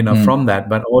 from that.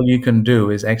 But all you can do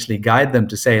is actually guide them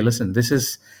to say, listen, this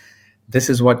is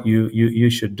what you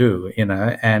should do,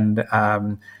 and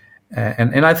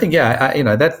I think,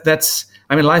 that's,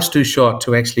 life's too short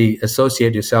to actually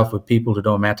associate yourself with people who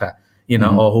don't matter,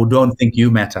 or who don't think you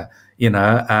matter,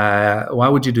 why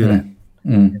would you do that?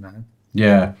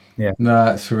 Yeah. No,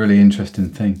 that's a really interesting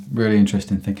thing.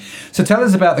 So tell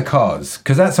us about the cars,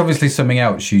 because that's obviously something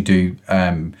else you do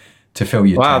to fill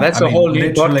your wow, tank. that's a whole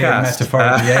new podcast.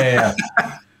 Metaphorically.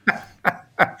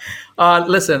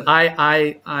 Listen,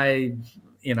 I've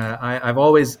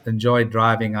always enjoyed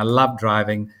driving. I love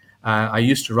driving. I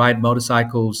used to ride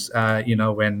motorcycles,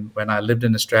 when I lived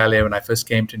in Australia, when I first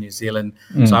came to New Zealand.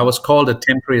 So I was called a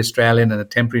temporary Australian and a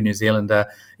temporary New Zealander,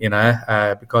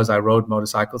 because I rode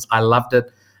motorcycles. I loved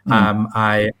it.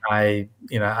 I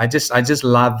just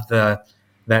love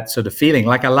that sort of feeling.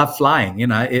 Like, I love flying.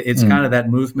 It's kind of that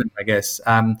movement, I guess.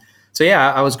 So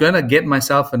I was going to get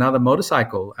myself another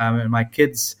motorcycle, and my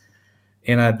kids,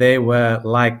 they were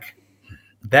like,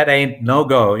 that ain't no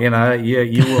go, you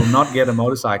will not get a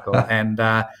motorcycle. and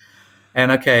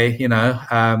okay,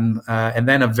 and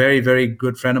then a very, very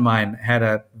good friend of mine had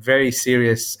a very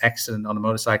serious accident on a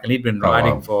motorcycle. He'd been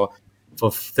riding for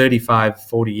 35,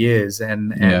 40 years.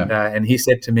 And he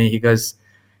said to me, he goes,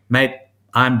 mate,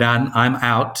 I'm done. I'm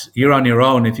out. You're on your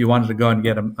own if you wanted to go and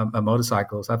get a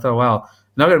motorcycle. So I thought, well,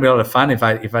 it's not going to be a lot of fun if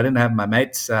I didn't have my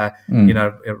mates,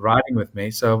 riding with me.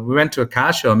 So we went to a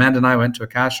car show. Amanda and I went to a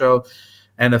car show.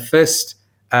 And the first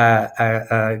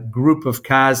group of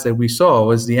cars that we saw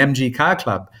was the MG Car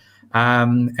Club,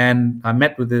 and I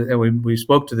met with we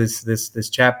spoke to this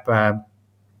chap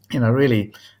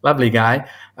really lovely guy,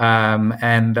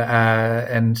 and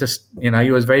just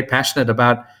he was very passionate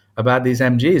about these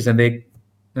MGs, and they,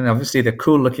 obviously they're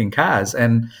cool looking cars,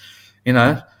 and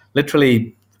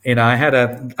literally,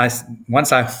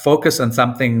 once I focus on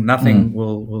something, nothing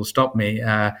will stop me.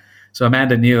 So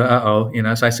Amanda knew,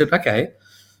 so I said, okay,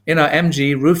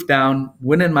 MG, roof down,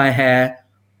 wind in my hair,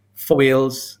 four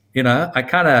wheels. I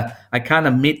kind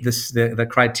of meet the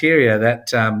criteria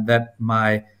that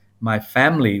my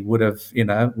family would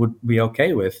be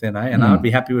okay with, and I would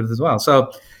be happy with it as well.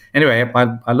 So anyway,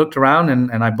 I looked around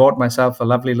and I bought myself a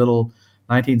lovely little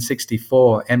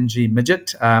 1964 MG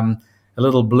midget, a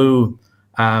little blue,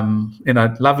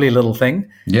 lovely little thing.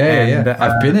 Yeah.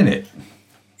 I've been in it.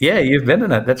 Yeah, you've been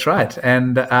in it. That's right.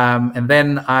 And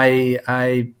then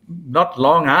I not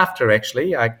long after,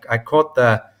 actually, I caught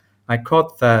the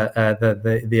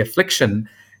affliction,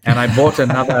 and I bought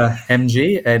another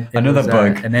MG. Another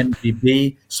bug. An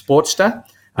MGB Sportster.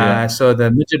 Yeah. So the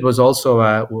midget was also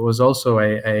a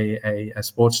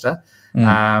Sportster.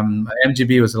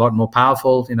 MGB was a lot more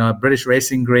powerful. British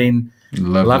racing green,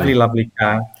 lovely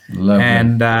car. Lovely.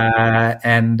 And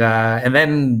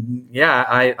then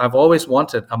I've always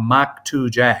wanted a Mark II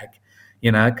Jag,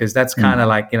 because that's kind of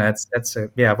like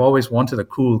I've always wanted a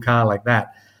cool car like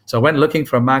that. So I went looking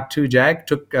for a Mark II Jag,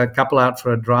 took a couple out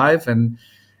for a drive, and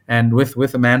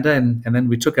with Amanda, and then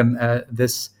we took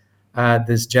this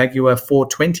Jaguar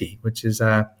 420, which is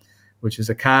a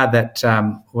car that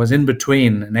was in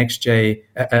between an XJ,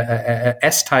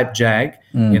 S-type Jag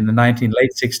in the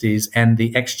late 60s, and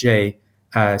the XJ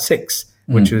 6,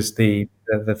 which was the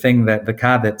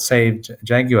car that saved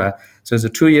Jaguar. So it's a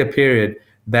 2-year period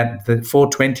that the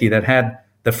 420 that had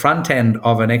the front end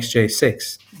of an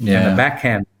XJ6 and the back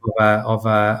end of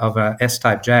a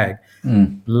S-type Jag.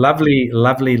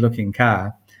 Lovely looking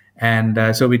car.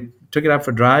 And so we took it out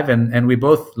for a drive, and we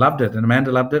both loved it. And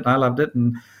Amanda loved it, I loved it,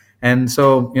 and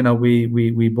so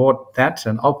we bought that,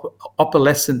 an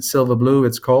opalescent silver blue,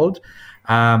 it's called.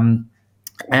 And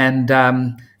then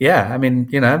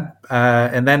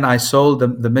I sold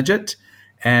the midget,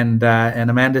 and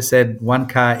Amanda said one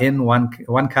car in, one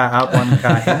car out, one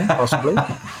car in, possibly.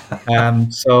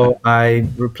 So I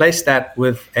replaced that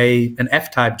with an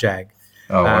F-type Jag.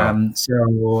 Oh, wow. And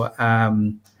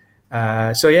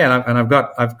I've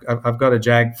got a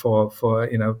Jag for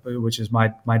which is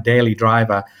my daily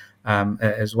driver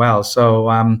as well. So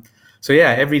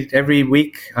every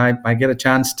week I get a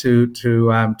chance to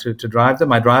drive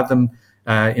them. I drive them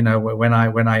when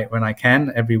I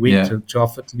can every week to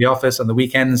the office. On the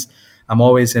weekends, I'm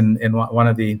always in one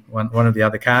of the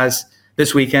other cars.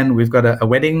 This weekend we've got a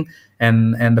wedding,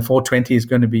 and the 420 is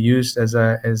going to be used as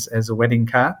a wedding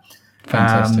car.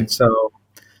 Fantastic. So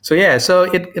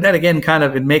that again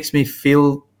it makes me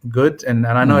feel good, and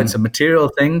I know it's a material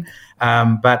thing,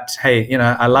 but hey,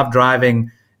 I love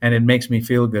driving, and it makes me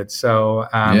feel good. So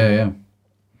And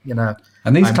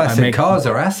these classic cars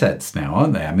are assets now,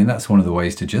 aren't they? I mean, that's one of the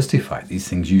ways to justify it. These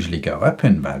things usually go up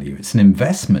in value. It's an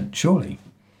investment, surely.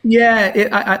 Yeah,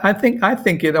 I think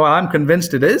I'm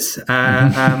convinced it is.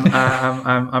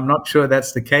 I'm not sure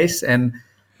that's the case, and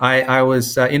I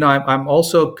was I'm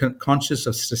also conscious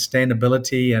of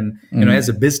sustainability, and as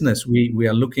a business we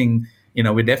are looking,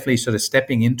 we're definitely sort of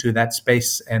stepping into that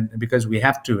space, and because we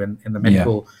have to in the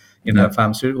medical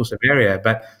pharmaceuticals area.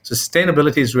 But so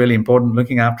sustainability is really important,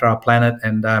 looking after our planet.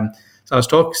 And so I was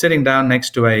sitting down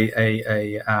next to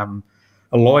a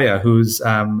lawyer who's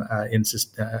an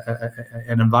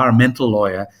environmental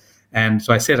lawyer. And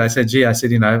so I said, gee,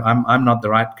 I'm not the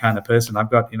right kind of person. I've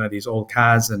got, these old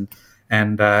cars and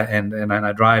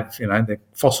I drive, the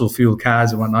fossil fuel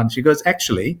cars and whatnot. And she goes,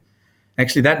 actually,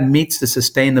 that meets the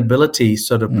sustainability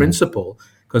sort of principle,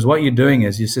 because what you're doing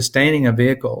is you're sustaining a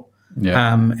vehicle,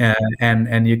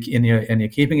 and you're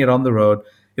keeping it on the road.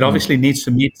 It obviously needs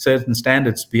to meet certain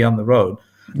standards to be on the road.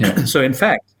 Yeah. So in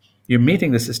fact, you're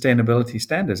meeting the sustainability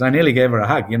standards. I nearly gave her a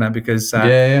hug, because so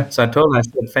I told her, I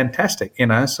said, fantastic,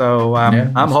 so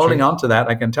I'm holding on to that,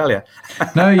 I can tell you.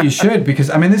 No, you should, because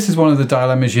this is one of the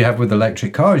dilemmas you have with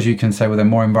electric cars. You can say, well, they're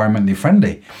more environmentally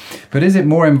friendly, but is it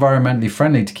more environmentally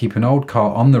friendly to keep an old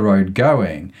car on the road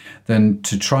going than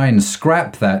to try and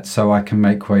scrap that so I can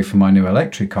make way for my new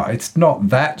electric car? It's not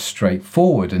that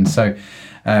straightforward. And so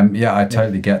I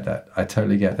totally get that.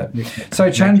 So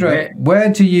Chandra,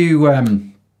 where do you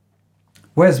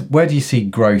where do you see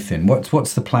growth in?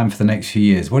 What's the plan for the next few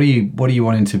years? What are you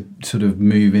wanting to sort of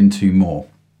move into more?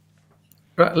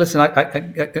 Right, listen,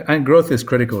 and growth is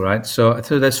critical, right? So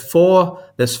there's four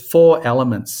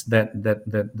elements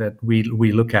that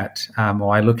we look at,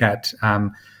 or I look at.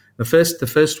 The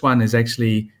first one is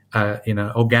actually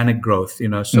organic growth.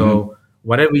 So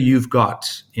whatever you've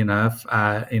got,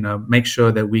 make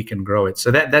sure that we can grow it.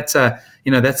 So that's a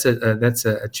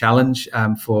challenge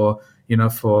for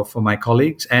my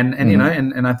colleagues,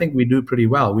 and I think we do pretty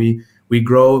well. We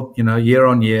grow year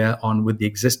on year with the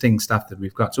existing stuff that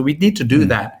we've got. So we need to do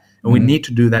that, and we need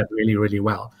to do that really, really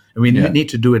well. And we need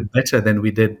to do it better than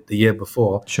we did the year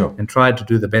before, and try to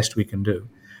do the best we can do.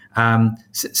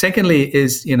 Secondly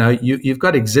is, you've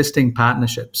got existing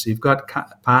partnerships. You've got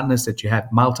partners that you have,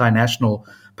 multinational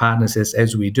partners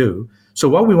as we do. So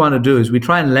what we want to do is we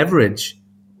try and leverage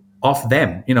off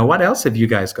them. What else have you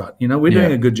guys got? We're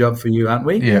doing a good job for you, aren't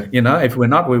we? Yeah. If we're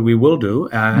not, we will do.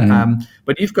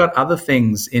 But you've got other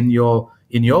things in your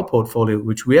portfolio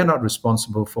which we are not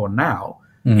responsible for now.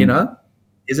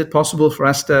 Is it possible for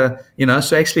us to,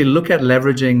 so actually look at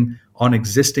leveraging on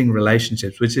existing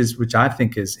relationships, which I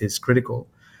think is critical.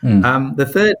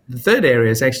 The third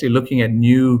area is actually looking at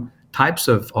new types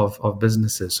of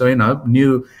businesses. So,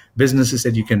 new businesses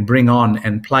that you can bring on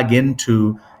and plug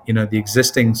into, the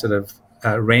existing sort of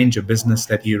range of business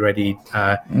that you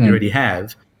already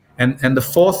have. And the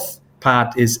fourth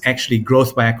part is actually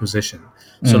growth by acquisition.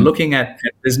 So looking at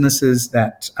businesses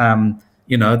that,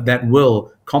 that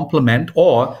will complement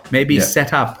or maybe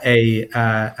set up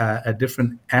a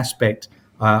different aspect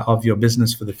of your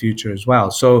business for the future as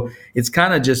well. So it's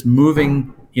kind of just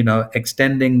moving,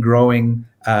 extending, growing,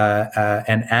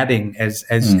 and adding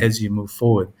as you move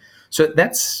forward. So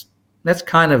that's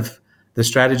kind of the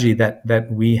strategy that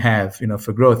we have,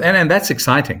 for growth, and that's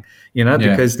exciting,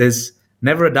 because there's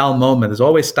never a dull moment. There's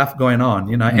always stuff going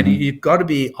on, and you've got to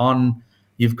be on.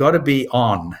 You've got to be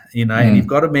on, and you've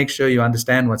got to make sure you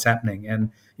understand what's happening,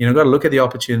 and you've got to look at the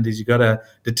opportunities. You've got to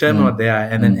determine what they are,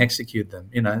 and then execute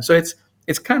them. So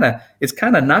it's kind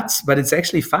of nuts, but it's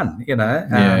actually fun,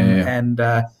 and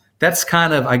that's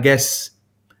kind of, I guess,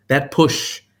 that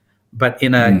push, but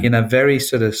in a very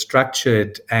sort of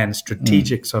structured and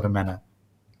strategic sort of manner.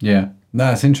 Yeah,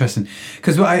 that's interesting,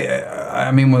 because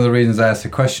I mean, one of the reasons I asked the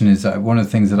question is that one of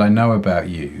the things that I know about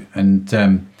you and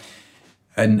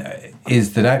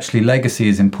is that actually legacy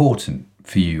is important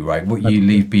for you, right? What you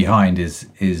leave behind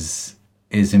is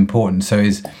important. So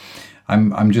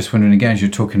I'm just wondering, again, as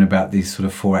you're talking about these sort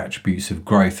of four attributes of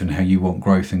growth and how you want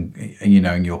growth, and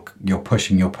and you're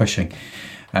pushing,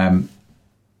 and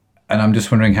I'm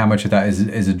just wondering how much of that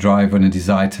is a drive and a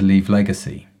desire to leave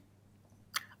legacy.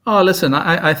 Oh, listen,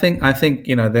 I think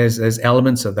there's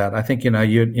elements of that. I think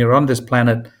you're on this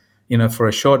planet, for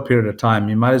a short period of time.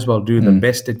 You might as well do the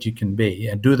best that you can be,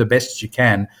 and do the best that you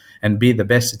can, and be the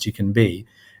best that you can be,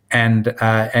 and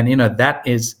that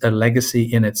is a legacy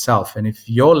in itself. And if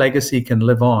your legacy can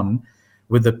live on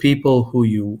with the people who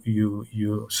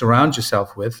you surround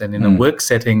yourself with, and in a work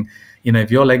setting,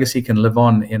 if your legacy can live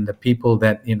on in the people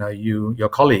that your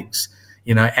colleagues,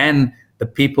 and the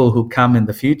people who come in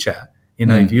the future,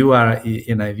 if you are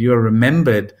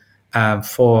remembered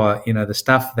for the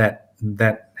stuff that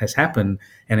has happened,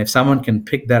 and if someone can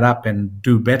pick that up and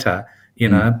do better,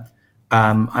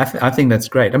 I think that's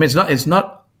great. I mean, it's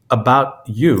not about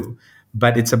you,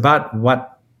 but it's about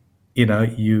what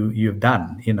you've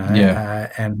done. And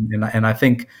I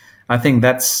think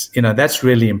that's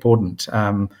really important.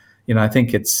 I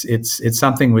think it's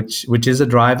something which is a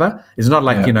driver. It's not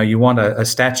like you want a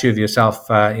statue of yourself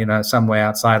somewhere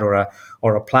outside,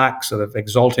 or a plaque sort of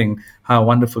exalting how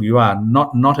wonderful you are.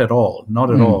 Not at all.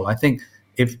 Not at all. I think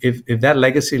if that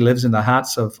legacy lives in the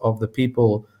hearts of the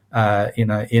people in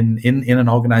an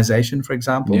organization, for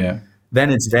example, then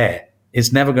it's there.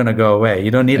 It's never going to go away.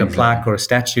 You don't need a plaque or a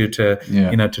statue to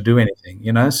to do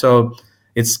anything. So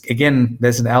it's, again,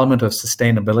 there's an element of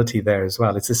sustainability there as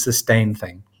well. It's a sustained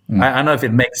thing. I don't know if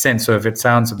it makes sense, or if it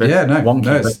sounds a bit wonky.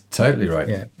 No, it's totally right.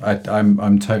 Yeah.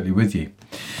 I'm totally with you.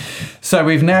 So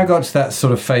we've now got to that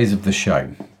sort of phase of the show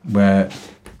where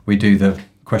we do the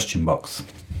question box.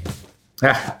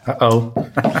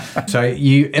 So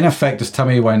you, in effect, just tell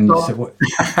me when.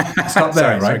 Stop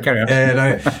there, right? Sorry, carry on.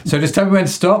 No. So just tell me when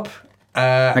to stop.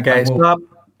 Okay, stop.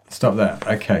 Stop there.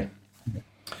 Okay.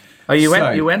 Oh,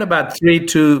 you went about 3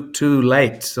 too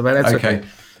late, so that's okay.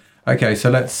 Okay, so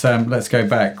let's go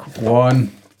back.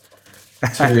 1,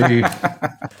 2,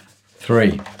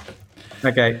 3.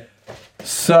 Okay.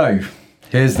 So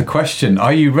here's the question.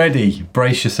 Are you ready?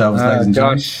 Brace yourselves, ladies and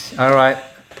gentlemen. All right.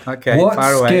 Okay. What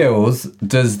skills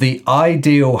does the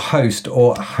ideal host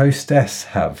or hostess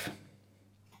have?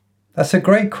 That's a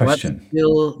great question. What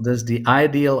skill does the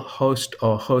ideal host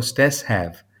or hostess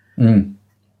have?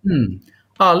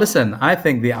 Oh, listen, I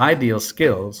think the ideal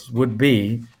skills would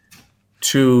be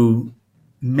to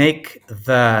make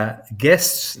the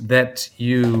guests that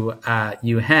you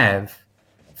have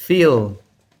feel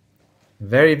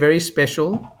very, very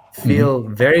special, feel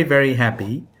very, very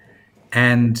happy,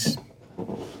 and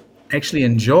actually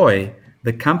enjoy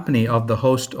the company of the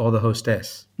host or the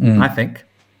hostess, I think.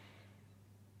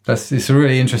 It's a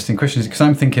really interesting question, because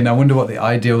I'm thinking, I wonder what the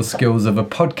ideal skills of a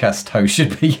podcast host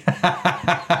should be.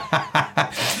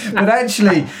 But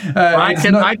actually, I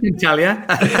can tell you.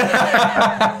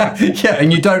 Yeah,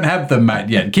 and you don't have them, Matt,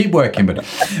 yet. Keep working, but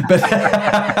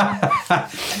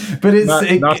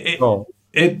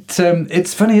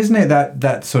it's funny, isn't it,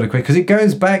 that sort of quick, because it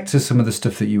goes back to some of the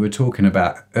stuff that you were talking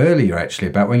about earlier, actually,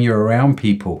 about when you're around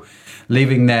people,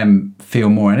 leaving them feel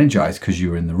more energized because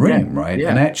you're in the room, right? Yeah.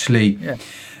 And actually,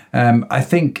 I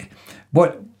think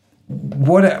what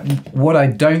I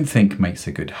don't think makes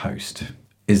a good host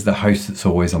is the host that's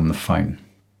always on the phone,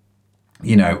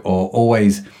 or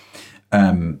always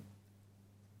when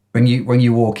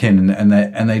you walk in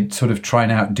and they sort of try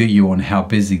and outdo you on how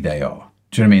busy they are.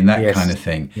 Do you know what I mean? That kind of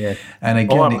thing. Yeah. And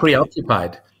again, or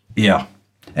preoccupied. Yeah.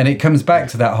 And it comes back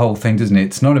to that whole thing, doesn't it?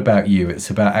 It's not about you. It's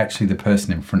about actually the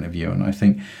person in front of you. And I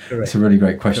think it's a really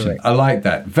great question. Correct. I like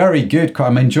that. Very good.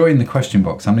 I'm enjoying the question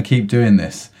box. I'm going to keep doing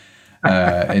this.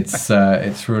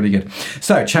 It's really good.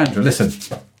 So, Chandra,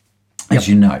 listen. As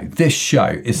you know, this show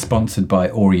is sponsored by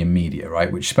Orion Media,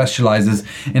 right, which specializes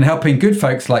in helping good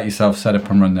folks like yourself set up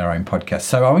and run their own podcast.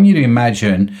 So I want you to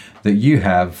imagine that you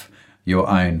have your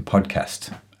own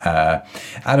podcast.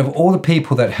 Out of all the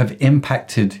people that have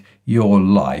impacted your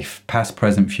life, past,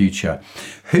 present, future,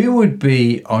 who would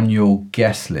be on your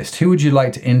guest list? Who would you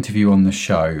like to interview on the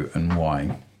show, and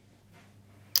why?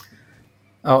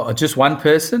 Oh, just one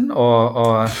person,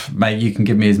 or Mate, you can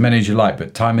give me as many as you like,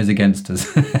 but time is against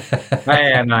us.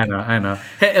 I know.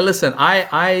 Hey, listen,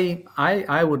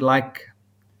 I would like.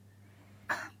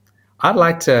 I'd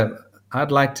like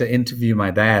to interview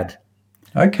my dad.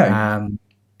 Okay.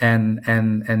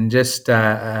 And just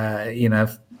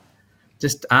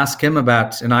just ask him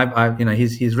about. And I've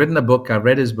he's written a book. I've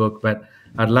read his book, but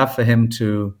I'd love for him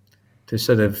to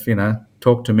sort of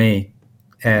talk to me.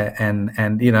 And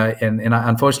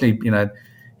unfortunately,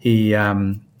 he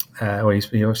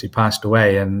obviously passed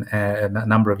away and a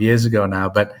number of years ago now.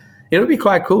 But it would be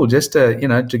quite cool just to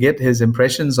to get his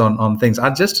impressions on things.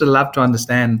 I'd just love to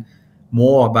understand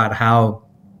more about how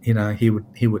he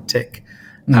would tick.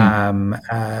 And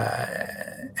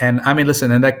I mean,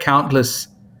 listen, and there are countless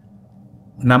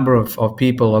number of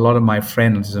people, a lot of my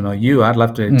friends, I'd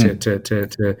love to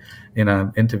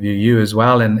interview you as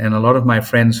well, and a lot of my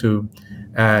friends who.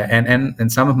 And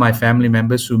some of my family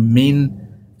members who mean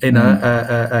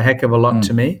a heck of a lot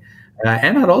to me,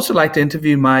 and I'd also like to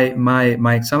interview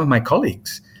my some of my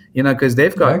colleagues, because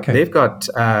they've got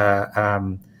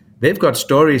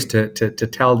stories to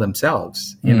tell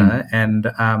themselves, and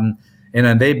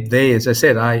they as I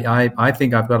said, I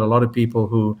think I've got a lot of people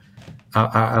who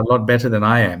are a lot better than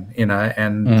I am,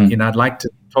 and I'd like to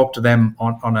talk to them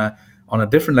on a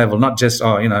different level, not just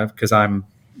because I'm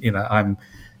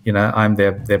I'm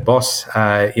their boss.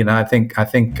 I think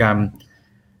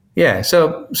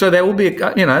So there will be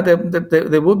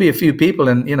there will be a few people,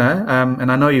 and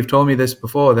and I know you've told me this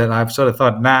before, that I've sort of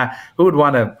thought, who would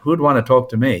want to talk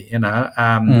to me?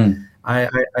 I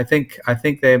think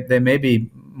there may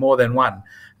be more than one.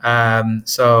 I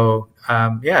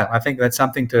think that's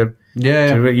something to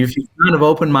you've kind of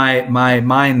opened my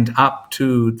mind up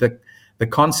to the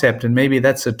concept, and maybe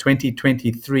that's a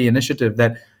 2023 initiative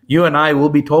that you and I will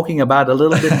be talking about a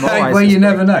little bit more. Well, you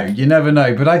never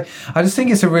know. But I just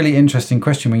think it's a really interesting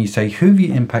question when you say, who have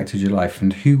you impacted your life,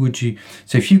 and who would you...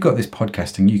 So if you've got this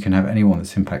podcast and you can have anyone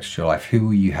that's impacted your life, who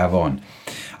will you have on?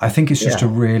 I think it's just a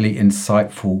really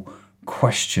insightful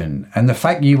question. And the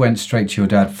fact you went straight to your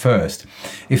dad first,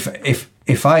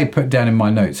 if I put down in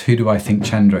my notes, who do I think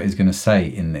Chandra is going to say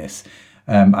in this?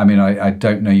 I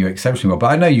don't know you exceptionally well, but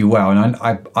I know you well, and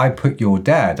I put your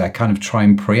dad. I kind of try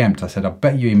and preempt. I said, I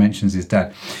bet you he mentions his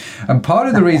dad. And part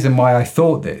of the reason why I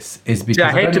thought this is because...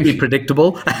 I hate to be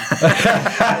predictable.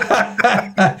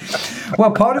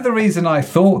 Well, part of the reason I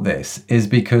thought this is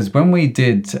because when we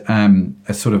did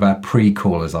a sort of our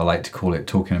pre-call, as I like to call it,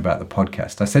 talking about the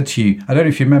podcast, I said to you, I don't know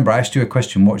if you remember, I asked you a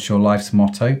question, what's your life's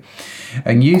motto?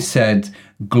 And you said...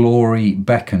 Glory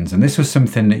Beckons, and this was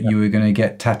something that you were going to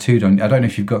get tattooed on. I don't know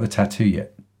if you've got the tattoo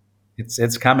yet.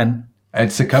 It's coming.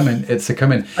 It's a coming.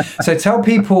 So tell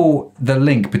people the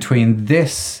link between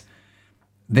this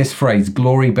phrase,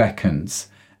 Glory Beckons,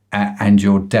 and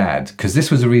your dad, because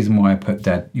this was the reason why I put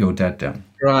your dad down.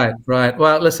 Right.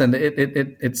 Well, listen,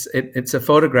 it's a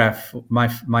photograph.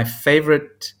 My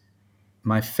favorite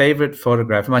my favorite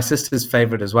photograph, my sister's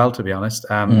favorite as well, to be honest,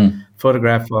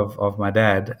 photograph of my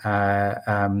dad,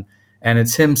 and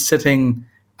it's him sitting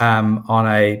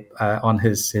on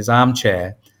his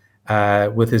armchair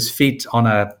with his feet on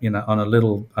a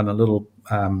little in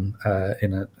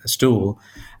a stool,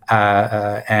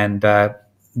 and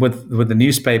with the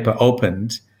newspaper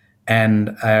opened.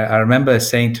 And I remember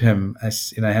saying to him, I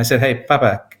said, "Hey,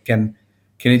 Papa, can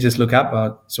you just look up?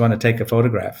 I just want to take a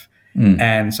photograph."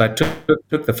 And so I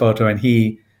took the photo, and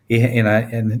he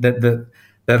and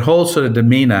that whole sort of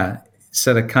demeanor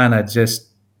sort of kind of just,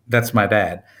 that's my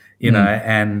dad,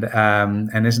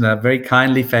 and isn't a very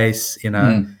kindly face,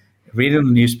 reading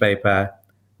the newspaper.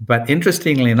 But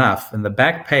interestingly enough, in the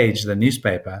back page of the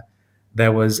newspaper,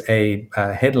 there was a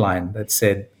headline that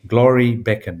said "Glory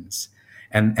Beckons."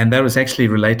 And that was actually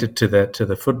related to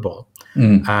the football,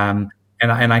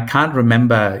 and I can't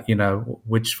remember,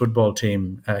 which football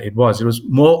team it was. It was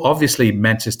more obviously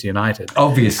Manchester United,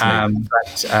 obviously.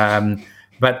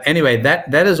 But anyway,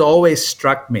 that has always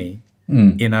struck me,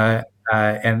 and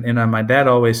my dad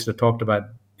always sort of talked about,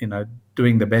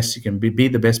 doing the best you can be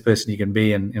the best person you can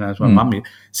be, and as my mum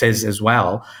says as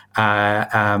well.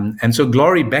 And so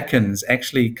Glory Beckons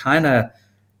actually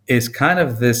is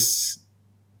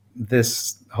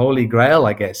this holy grail,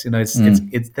 I guess.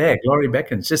 It's there. Glory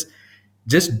Beckons.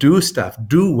 Just do stuff,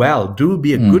 do well,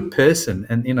 be a good person,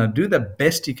 and do the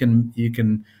best you can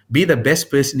be the best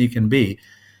person you can be,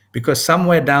 because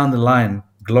somewhere down the line,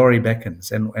 glory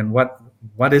beckons. And what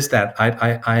is that?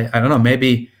 I don't know.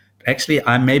 Maybe actually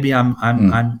I'm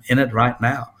in it right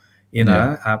now.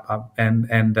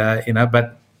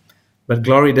 But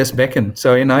glory does beckon.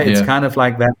 So it's kind of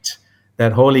like that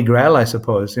holy grail, I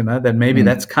suppose. That maybe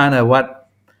that's kind of what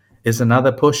is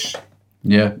another push.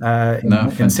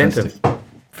 Incentive.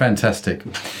 Fantastic.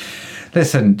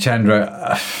 Listen,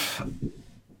 Chandra,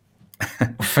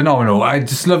 phenomenal. I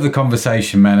just love the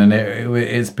conversation, man, and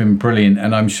it's been brilliant.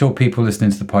 And I'm sure people listening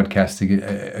to the podcast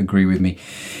agree with me.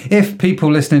 If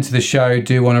people listening to the show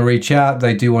do want to reach out,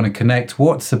 they do want to connect,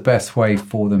 what's the best way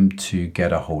for them to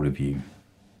get a hold of you?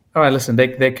 All right, listen,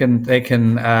 they can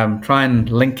try and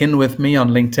link in with me on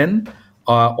LinkedIn,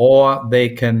 or they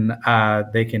can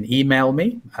email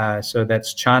me. So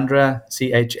that's Chandra,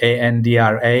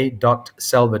 CHANDRA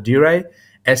 .Salvadurai,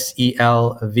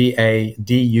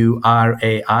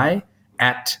 SELVADURAI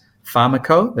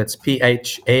 @Pharmaco. That's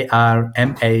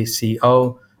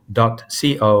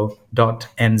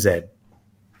PHARMACO.co.nz.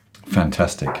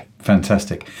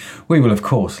 Fantastic. We will, of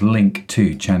course, link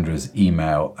to Chandra's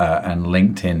email and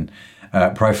LinkedIn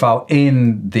profile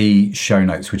in the show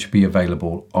notes, which will be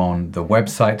available on the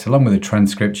website, along with a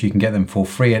transcript. You can get them for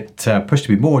free at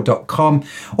pushtobemore.com,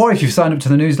 or if you've signed up to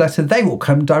the newsletter, they will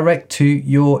come direct to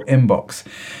your inbox.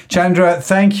 Chandra,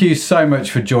 thank you so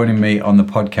much for joining me on the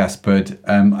podcast, bud.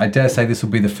 I dare say this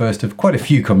will be the first of quite a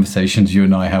few conversations you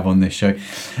and I have on this show.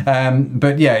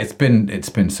 But yeah, it's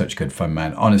been such good fun,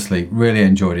 man. Honestly, really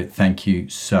enjoyed it. Thank you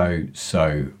so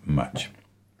much.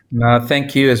 No,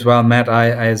 thank you as well, Matt.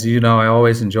 As you know, I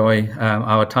always enjoy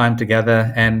our time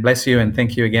together, and bless you, and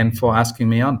thank you again for asking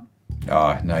me on.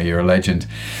 Oh, no, you're a legend.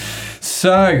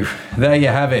 So there you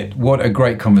have it. What a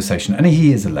great conversation. And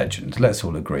he is a legend. Let's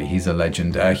all agree he's a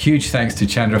legend. Huge thanks to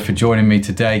Chandra for joining me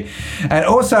today. And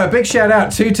also a big shout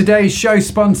out to today's show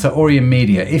sponsor, Orion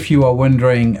Media. If you are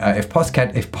wondering if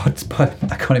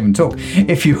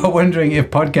you are wondering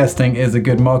if podcasting is a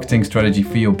good marketing strategy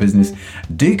for your business,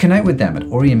 do connect with them at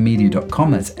orionmedia.com.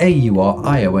 That's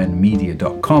AURION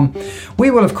media.com.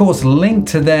 We will, of course, link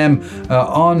to them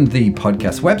on the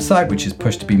podcast website, which is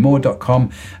pushtobemore.com.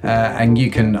 And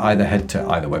you can either head to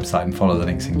either website and follow the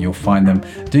links and you'll find them.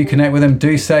 Do connect with them.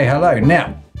 Do say hello.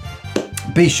 Now,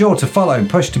 be sure to follow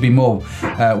Push to Be More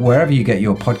wherever you get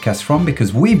your podcasts from,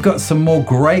 because we've got some more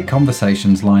great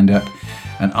conversations lined up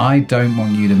and I don't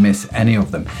want you to miss any of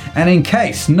them. And in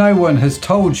case no one has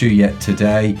told you yet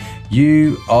today,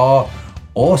 you are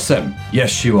awesome.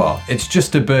 Yes, you are. It's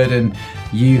just a burden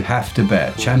you have to bear.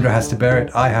 Chandra has to bear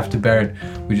it. I have to bear it.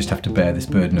 We just have to bear this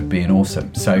burden of being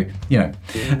awesome. So,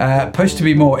 Push to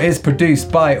Be More is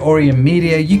produced by Orion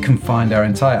Media. You can find our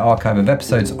entire archive of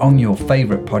episodes on your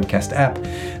favorite podcast app.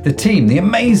 The team, the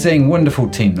amazing, wonderful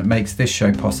team that makes this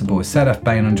show possible is Sadaf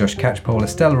Bain and Josh Catchpole,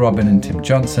 Estella Robin and Tim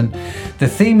Johnson. The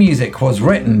theme music was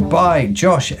written by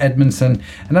Josh Edmondson.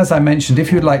 And as I mentioned,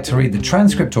 if you'd like to read the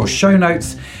transcript or show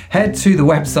notes, head to the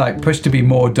website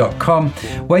pushtobemore.com,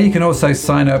 where you can also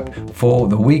sign up for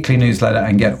the weekly newsletter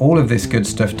and get all of this good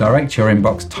stuff direct to your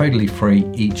inbox, totally free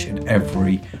each and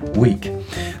every week.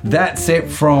 That's it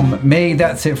from me.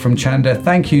 That's it from Chandra.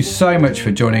 Thank you so much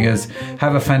for joining us.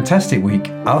 Have a fantastic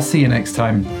week. I'll see you next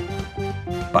time.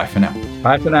 Bye for now.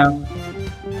 Bye for now.